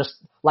Arrival and just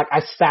like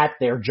I sat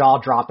there, jaw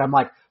dropped. I'm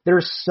like,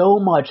 there's so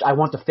much I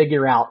want to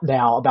figure out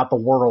now about the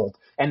world.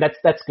 And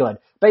that's good.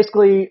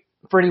 Basically,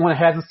 for anyone that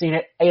hasn't seen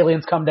it,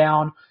 aliens come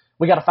down.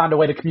 We got to find a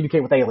way to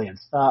communicate with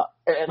aliens,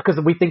 because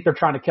we think they're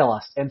trying to kill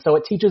us. And so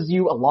it teaches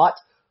you a lot.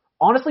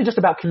 Honestly, just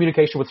about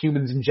communication with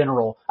humans in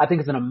general. I think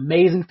it's an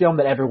amazing film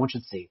that everyone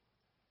should see.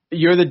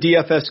 You're the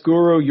DFS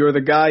guru. You're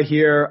the guy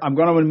here. I'm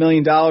going to win $1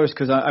 million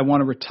because I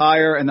want to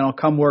retire, and then I'll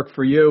come work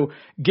for you.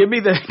 Give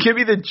me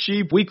the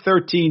cheap Week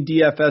 13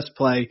 DFS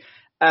play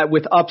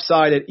with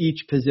upside at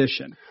each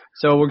position.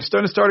 So we're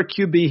going to start a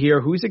QB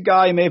here. Who's a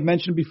guy you may have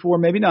mentioned before,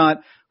 maybe not?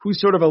 Who's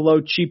sort of a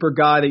low, cheaper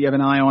guy that you have an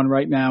eye on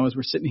right now as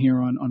we're sitting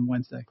here on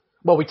Wednesday?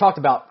 Well, we talked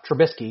about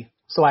Trubisky,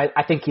 so I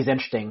think he's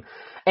interesting.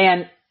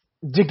 And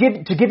to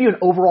give you an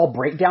overall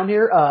breakdown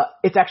here,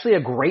 it's actually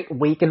a great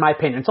week in my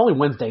opinion. It's only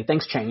Wednesday,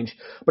 things change,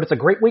 but it's a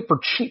great week for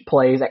cheap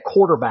plays at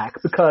quarterback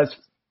because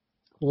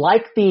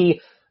like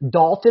the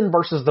Dalton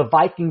versus the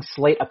Vikings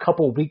slate a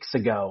couple weeks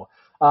ago,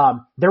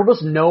 there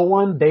was no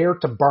one there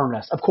to burn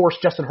us. Of course,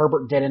 Justin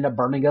Herbert did end up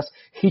burning us.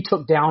 He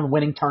took down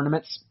winning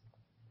tournaments,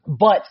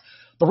 but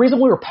the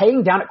reason we were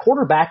paying down at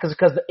quarterback is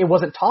because it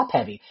wasn't top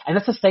heavy. And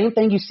that's the same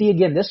thing you see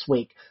again this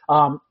week.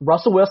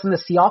 Russell Wilson, the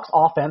Seahawks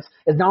offense,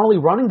 is not only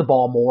running the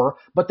ball more,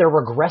 but they're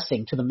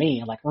regressing to the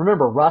mean. Like,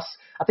 remember, Russ,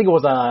 I think it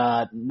was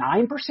a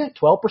 9%,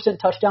 12%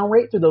 touchdown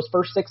rate through those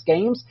first 6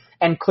 games.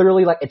 And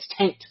clearly, like, it's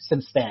tanked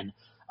since then.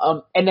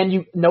 And then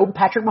you know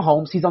Patrick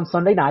Mahomes, he's on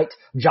Sunday night.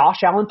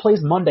 Josh Allen plays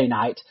Monday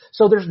night.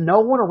 So there's no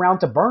one around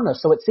to burn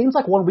us. So it seems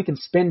like one we can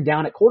spin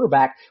down at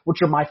quarterback,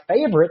 which are my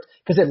favorite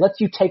because it lets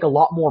you take a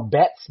lot more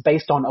bets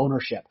based on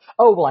ownership.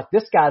 Oh, well, like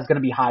this guy's going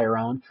to be higher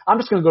owned. I'm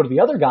just going to go to the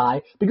other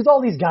guy because all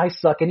these guys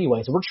suck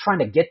anyway. So we're just trying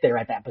to get there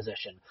at that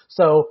position.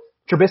 So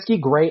Trubisky,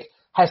 great.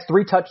 Has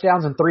 3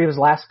 touchdowns in 3 of his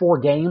last 4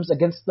 games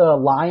against the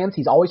Lions.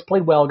 He's always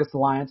played well against the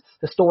Lions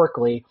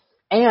historically.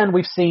 And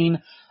we've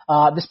seen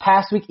this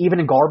past week,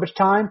 even in garbage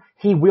time,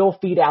 he will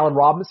feed Allen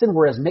Robinson,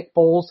 whereas Nick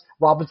Foles,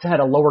 Robinson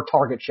had a lower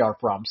target share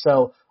from.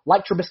 So,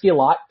 like Trubisky a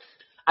lot.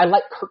 I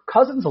like Kirk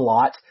Cousins a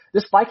lot.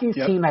 This Vikings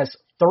team has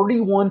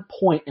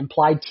 31-point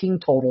implied team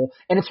total,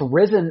 and it's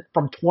risen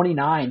from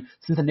 29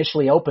 since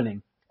initially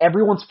opening.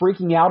 Everyone's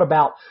freaking out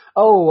about,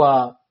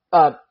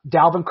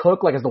 Dalvin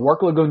Cook, like, is the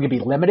workload going to be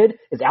limited?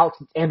 Is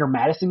Alexander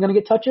Madison going to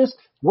get touches?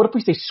 What if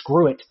we say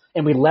screw it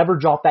and we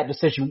leverage off that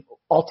decision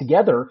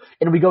altogether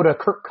and we go to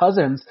Kirk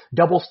Cousins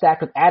double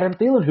stacked with Adam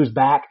Thielen, who's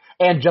back,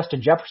 and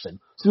Justin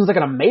Jefferson? Seems like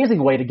an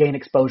amazing way to gain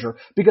exposure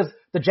because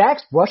the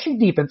Jags rushing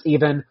defense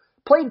even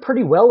played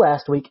pretty well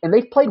last week and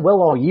they've played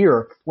well all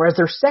year, whereas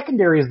their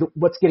secondary is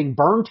what's getting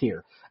burned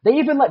here. They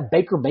even let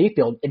Baker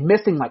Mayfield, in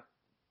missing like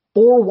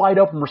 4 wide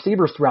open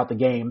receivers throughout the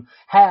game,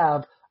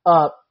 have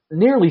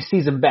nearly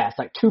season best,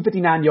 like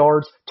 259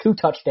 yards, 2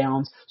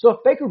 touchdowns. So if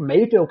Baker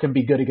Mayfield can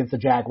be good against the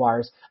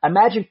Jaguars,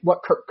 imagine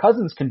what Kirk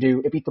Cousins can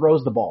do if he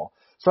throws the ball.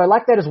 So I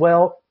like that as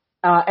well.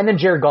 And then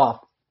Jared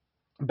Goff.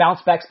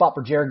 Bounce back spot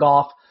for Jared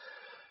Goff.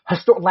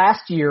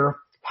 Last year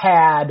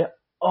had,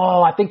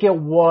 I think it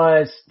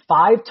was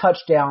 5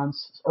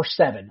 touchdowns or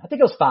 7. I think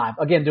it was 5.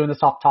 Again, doing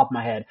this off the top of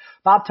my head.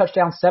 5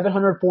 touchdowns,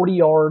 740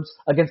 yards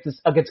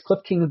against Cliff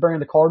Kingsbury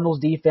and the Cardinals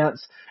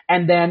defense.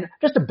 And then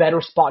just a better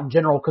spot in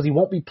general because he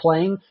won't be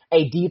playing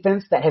a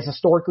defense that has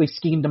historically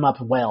schemed him up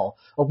well.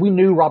 We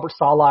knew Robert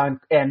Saleh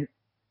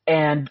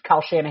and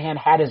Kyle Shanahan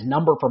had his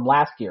number from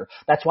last year.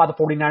 That's why the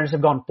 49ers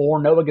have gone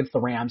 4-0 against the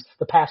Rams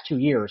the past 2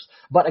 years.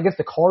 But against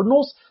the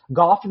Cardinals,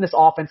 Goff in this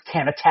offense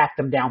can attack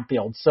them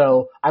downfield.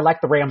 So I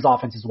like the Rams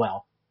offense as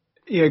well.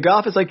 Yeah,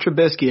 Goff is like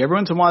Trubisky. Every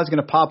once in a while he's going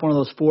to pop one of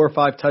those 4 or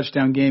 5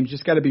 touchdown games.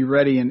 Just got to be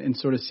ready and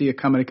sort of see it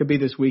coming. It could be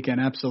this weekend,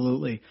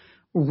 absolutely.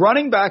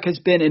 Running back has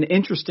been an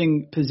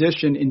interesting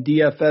position in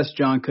DFS,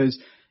 John, because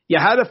you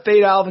had to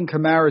fade Alvin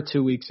Kamara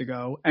 2 weeks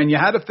ago, and you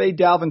had to fade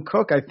Dalvin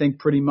Cook, I think,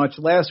 pretty much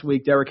last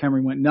week. Derrick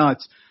Henry went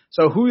nuts.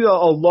 So who's a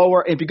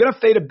lower – if you're going to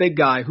fade a big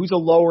guy, who's a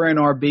lower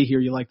NRB here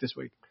you like this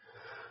week?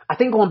 I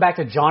think going back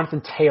to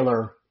Jonathan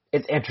Taylor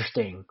is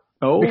interesting.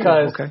 Oh,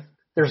 because okay.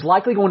 There's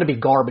likely going to be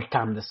garbage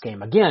time in this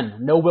game. Again,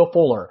 no Will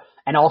Fuller.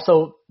 And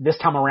also, this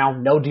time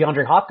around, no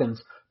DeAndre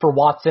Hopkins for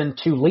Watson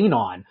to lean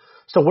on.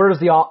 So where does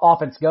the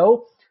offense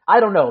go?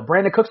 I don't know.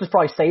 Brandon Cooks is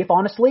probably safe,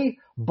 honestly.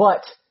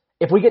 But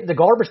if we get into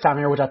garbage time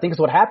here, which I think is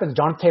what happens,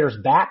 Jonathan Taylor's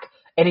back,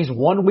 and he's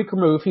 1 week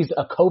removed. He's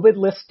a COVID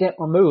list stint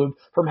removed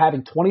from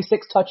having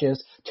 26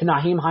 touches to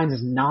Nyheim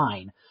Hines'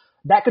 9.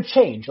 That could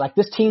change. Like,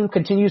 this team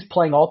continues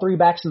playing all 3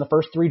 backs in the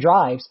first 3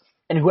 drives,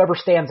 and whoever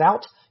stands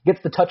out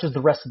gets the touches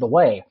the rest of the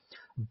way.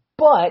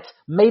 But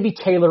maybe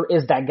Taylor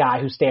is that guy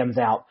who stands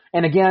out.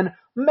 And again,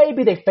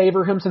 maybe they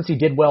favor him since he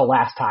did well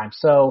last time.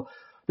 So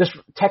this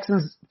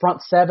Texans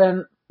front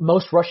 7,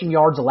 most rushing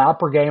yards allowed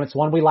per game. It's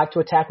one we like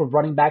to attack with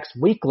running backs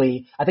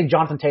weekly. I think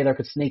Jonathan Taylor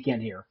could sneak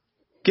in here.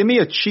 Give me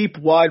a cheap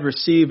wide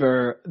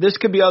receiver. This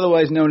could be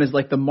otherwise known as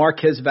like the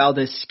Marquez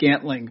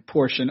Valdez-Scantling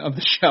portion of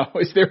the show.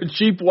 Is there a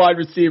cheap wide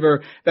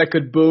receiver that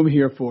could boom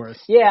here for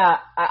us? Yeah,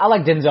 I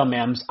like Denzel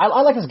Mims. I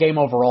like his game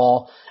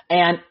overall.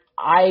 And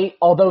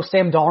although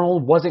Sam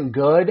Darnold wasn't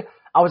good,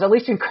 I was at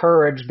least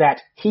encouraged that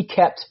he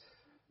kept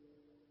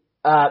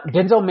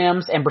Denzel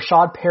Mims and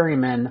Brashad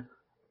Perryman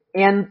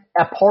in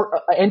an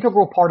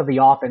integral part of the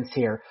offense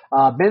here.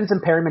 Mims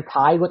and Perryman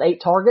tied with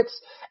 8 targets,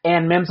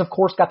 and Mims, of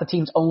course, got the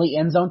team's only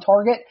end zone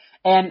target.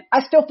 And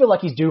I still feel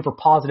like he's due for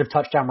positive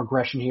touchdown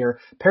regression here.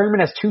 Perryman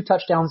has 2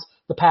 touchdowns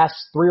the past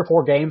 3 or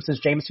 4 games since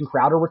Jamison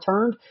Crowder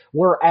returned,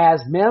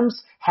 whereas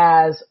Mims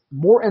has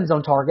more end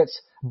zone targets,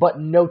 but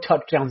no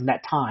touchdowns in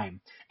that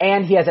time.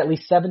 And he has at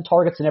least 7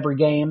 targets in every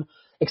game,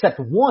 except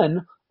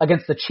 1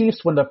 against the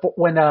Chiefs when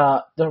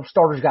the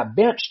starters got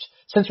benched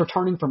since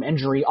returning from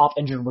injury off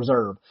injured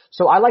reserve.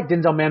 So I like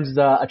Denzel Mims as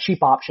a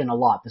cheap option a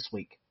lot this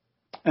week.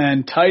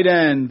 And tight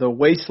end, the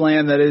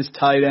wasteland that is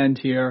tight end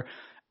here.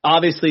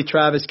 Obviously,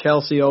 Travis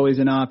Kelce always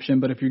an option,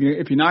 but if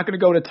you're not going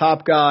to go to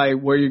top guy,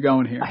 where are you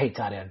going here? I hate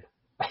tight end.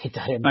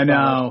 I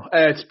know.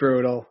 It's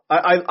brutal.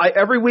 I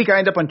every week I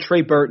end up on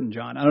Trey Burton,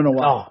 John. I don't know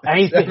why. Oh, and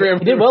he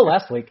did well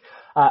last week.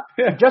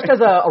 Just as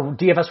a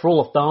DFS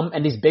rule of thumb,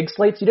 in these big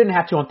slates, you didn't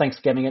have to on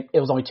Thanksgiving. It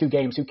was only 2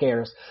 games. Who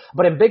cares?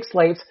 But in big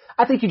slates,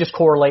 I think you just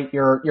correlate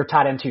your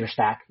tight end to your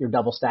stack, your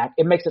double stack.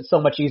 It makes it so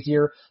much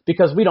easier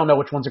because we don't know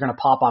which ones are going to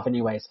pop off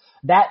anyways.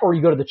 That, or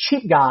you go to the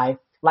cheap guy,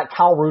 like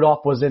Kyle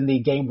Rudolph was in the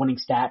game-winning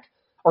stack,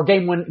 or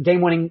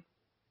game-winning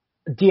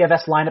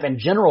DFS lineup in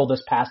general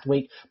this past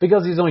week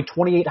because he's only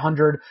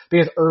 2,800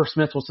 because Irv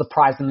Smith was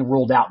surprisingly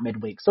ruled out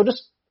midweek. So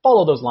just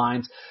follow those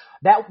lines.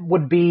 That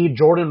would be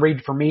Jordan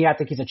Reed for me. I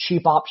think he's a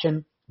cheap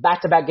option.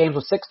 Back-to-back games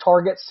with 6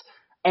 targets.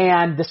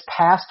 And this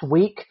past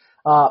week,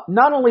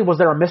 not only was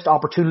there a missed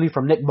opportunity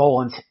from Nick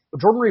Mullins,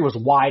 Jordan Reed was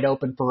wide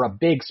open for a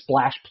big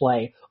splash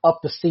play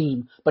up the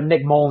seam, but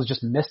Nick Mullins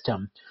just missed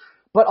him.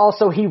 But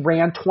also he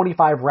ran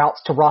 25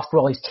 routes to Ross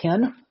Dwelly's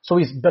 10, so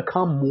he's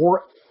become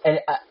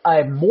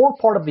a more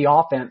part of the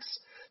offense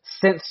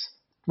since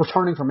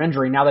returning from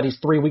injury now that he's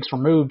 3 weeks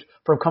removed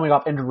from coming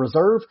off injured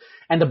reserve.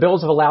 And the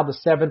Bills have allowed the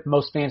 7th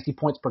most fantasy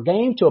points per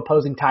game to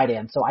opposing tight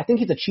ends. So I think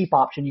he's a cheap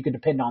option you can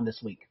depend on this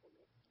week.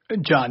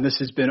 John, this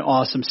has been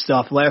awesome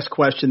stuff. Last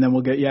question, then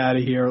we'll get you out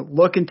of here.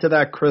 Look into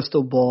that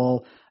crystal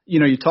ball.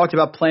 You talked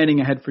about planning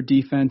ahead for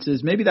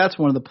defenses. Maybe that's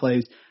one of the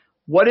plays.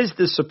 What is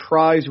the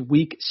surprise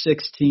Week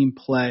 16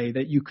 play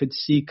that you could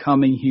see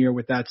coming here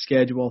with that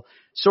schedule?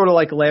 Sort of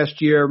like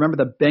last year, remember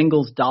the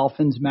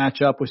Bengals-Dolphins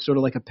matchup was sort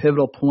of like a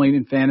pivotal point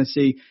in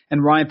fantasy,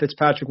 and Ryan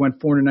Fitzpatrick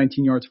went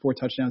 419 yards, 4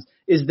 touchdowns.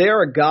 Is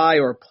there a guy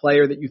or a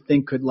player that you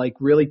think could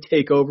really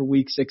take over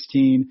Week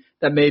 16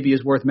 that maybe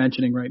is worth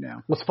mentioning right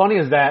now? What's funny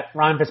is that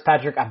Ryan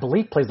Fitzpatrick, I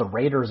believe, plays the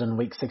Raiders in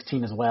Week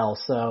 16 as well,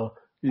 so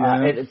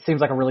yeah. It seems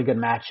like a really good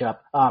matchup.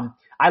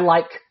 I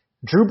like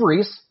Drew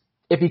Brees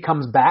if he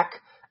comes back.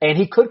 And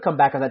he could come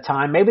back at that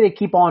time. Maybe they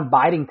keep on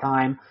biding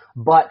time,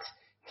 but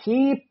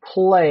he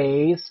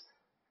plays,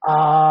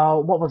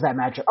 what was that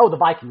matchup? Oh, the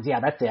Vikings. Yeah,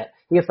 that's it.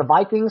 He gets the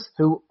Vikings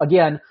who,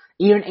 again,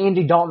 even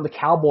Andy Dalton, the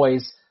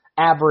Cowboys,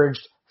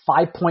 averaged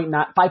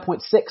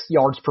 5.6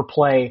 yards per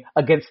play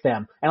against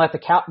them. And like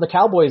the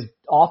Cowboys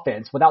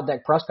offense without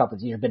Dak Prescott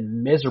this year have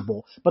been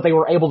miserable, but they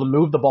were able to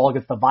move the ball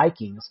against the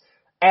Vikings,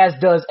 as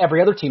does every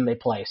other team they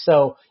play.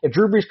 So if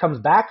Drew Brees comes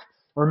back,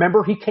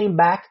 remember he came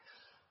back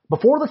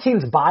before the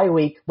team's bye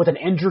week with an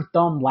injured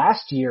thumb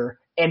last year,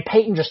 and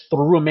Peyton just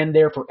threw him in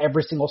there for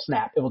every single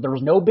snap. There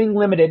was no being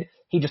limited.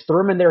 He just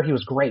threw him in there. He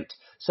was great.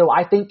 So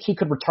I think he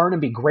could return and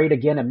be great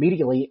again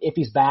immediately if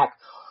he's back.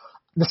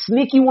 The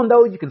sneaky one,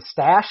 though, you can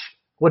stash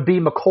would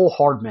be McCole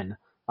Hardman.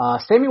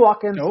 Sammy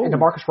Watkins and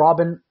DeMarcus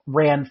Robin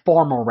ran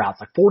far more routes,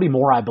 like 40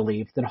 more, I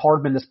believe, than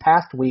Hardman this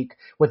past week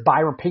with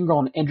Byron Pringle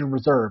on injured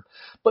reserve.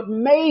 But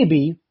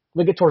maybe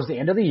we get towards the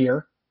end of the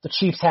year, the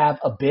Chiefs have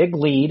a big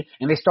lead,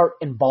 and they start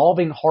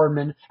involving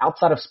Hardman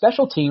outside of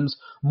special teams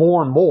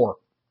more and more.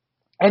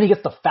 And he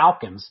gets the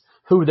Falcons,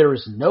 who there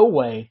is no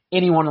way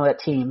anyone on that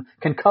team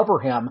can cover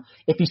him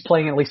if he's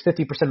playing at least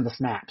 50% of the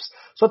snaps.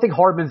 So I think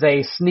Hardman's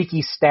a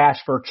sneaky stash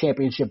for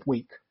championship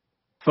week.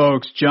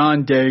 Folks,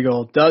 John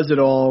Daigle does it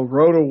all.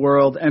 Roto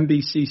World,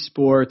 NBC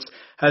Sports,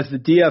 has the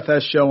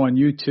DFS show on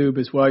YouTube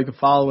as well. You can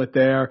follow it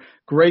there.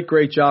 Great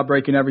job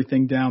breaking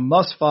everything down.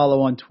 Must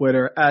follow on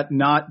Twitter at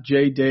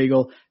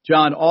 @NotJDaigle.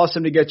 John,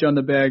 awesome to get you on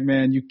the bag,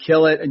 man. You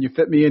kill it, and you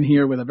fit me in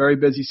here with a very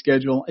busy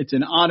schedule. It's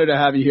an honor to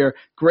have you here.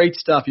 Great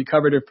stuff. You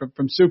covered it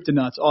from soup to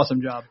nuts.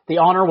 Awesome job. The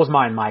honor was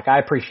mine, Mike. I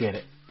appreciate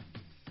it.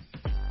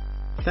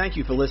 Thank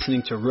you for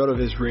listening to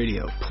RotoViz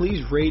Radio.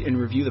 Please rate and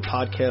review the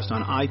podcast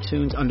on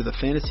iTunes under the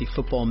Fantasy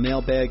Football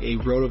Mailbag, a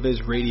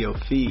RotoViz Radio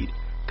feed.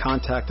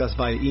 Contact us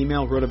via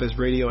email,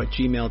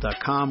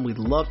 rotovizradio@gmail.com. We'd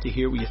love to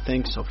hear what you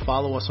think, so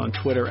follow us on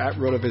Twitter at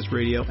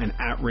RotoVizRadio and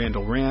at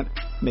RandallRant.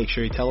 Make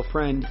sure you tell a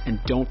friend, and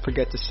don't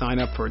forget to sign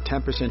up for a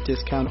 10%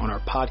 discount on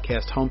our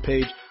podcast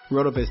homepage,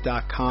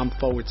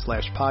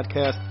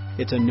 rotoviz.com/podcast.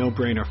 It's a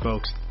no-brainer,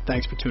 folks.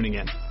 Thanks for tuning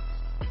in.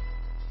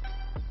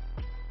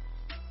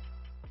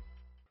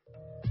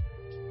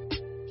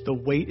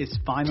 The wait is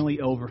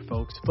finally over,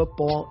 folks.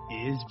 Football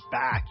is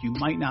back. You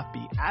might not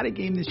be at a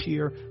game this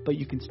year, but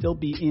you can still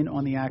be in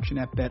on the action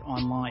at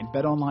BetOnline.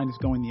 BetOnline is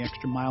going the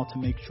extra mile to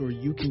make sure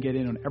you can get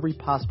in on every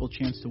possible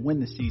chance to win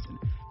this season.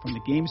 From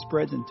the game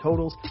spreads and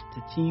totals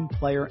to team,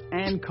 player,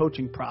 and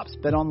coaching props,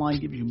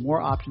 BetOnline gives you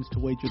more options to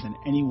wager than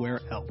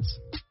anywhere else.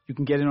 You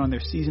can get in on their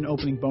season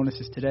opening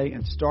bonuses today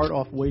and start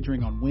off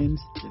wagering on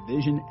wins,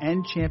 division,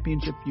 and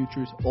championship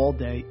futures all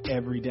day,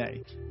 every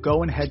day.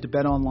 Go and head to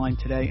BetOnline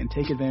today and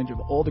take advantage of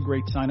all the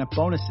great sign-up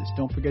bonuses.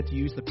 Don't forget to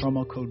use the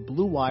promo code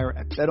BlueWire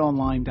at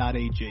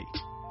betonline.ag.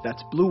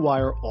 That's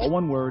BlueWire, all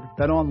one word,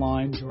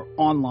 BetOnline, your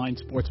online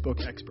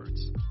sportsbook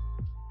experts.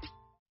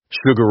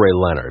 Sugar Ray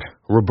Leonard,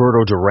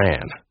 Roberto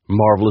Duran,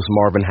 Marvelous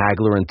Marvin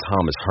Hagler, and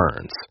Thomas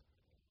Hearns.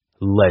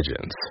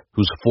 Legends,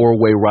 whose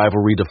four-way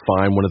rivalry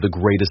defined one of the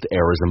greatest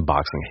eras in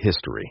boxing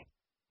history.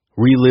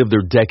 Relive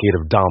their decade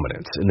of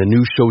dominance in the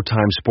new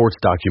Showtime sports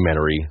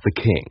documentary, The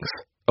Kings,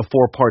 a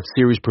 4-part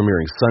series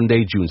premiering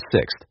Sunday, June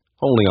 6th,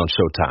 only on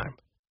Showtime.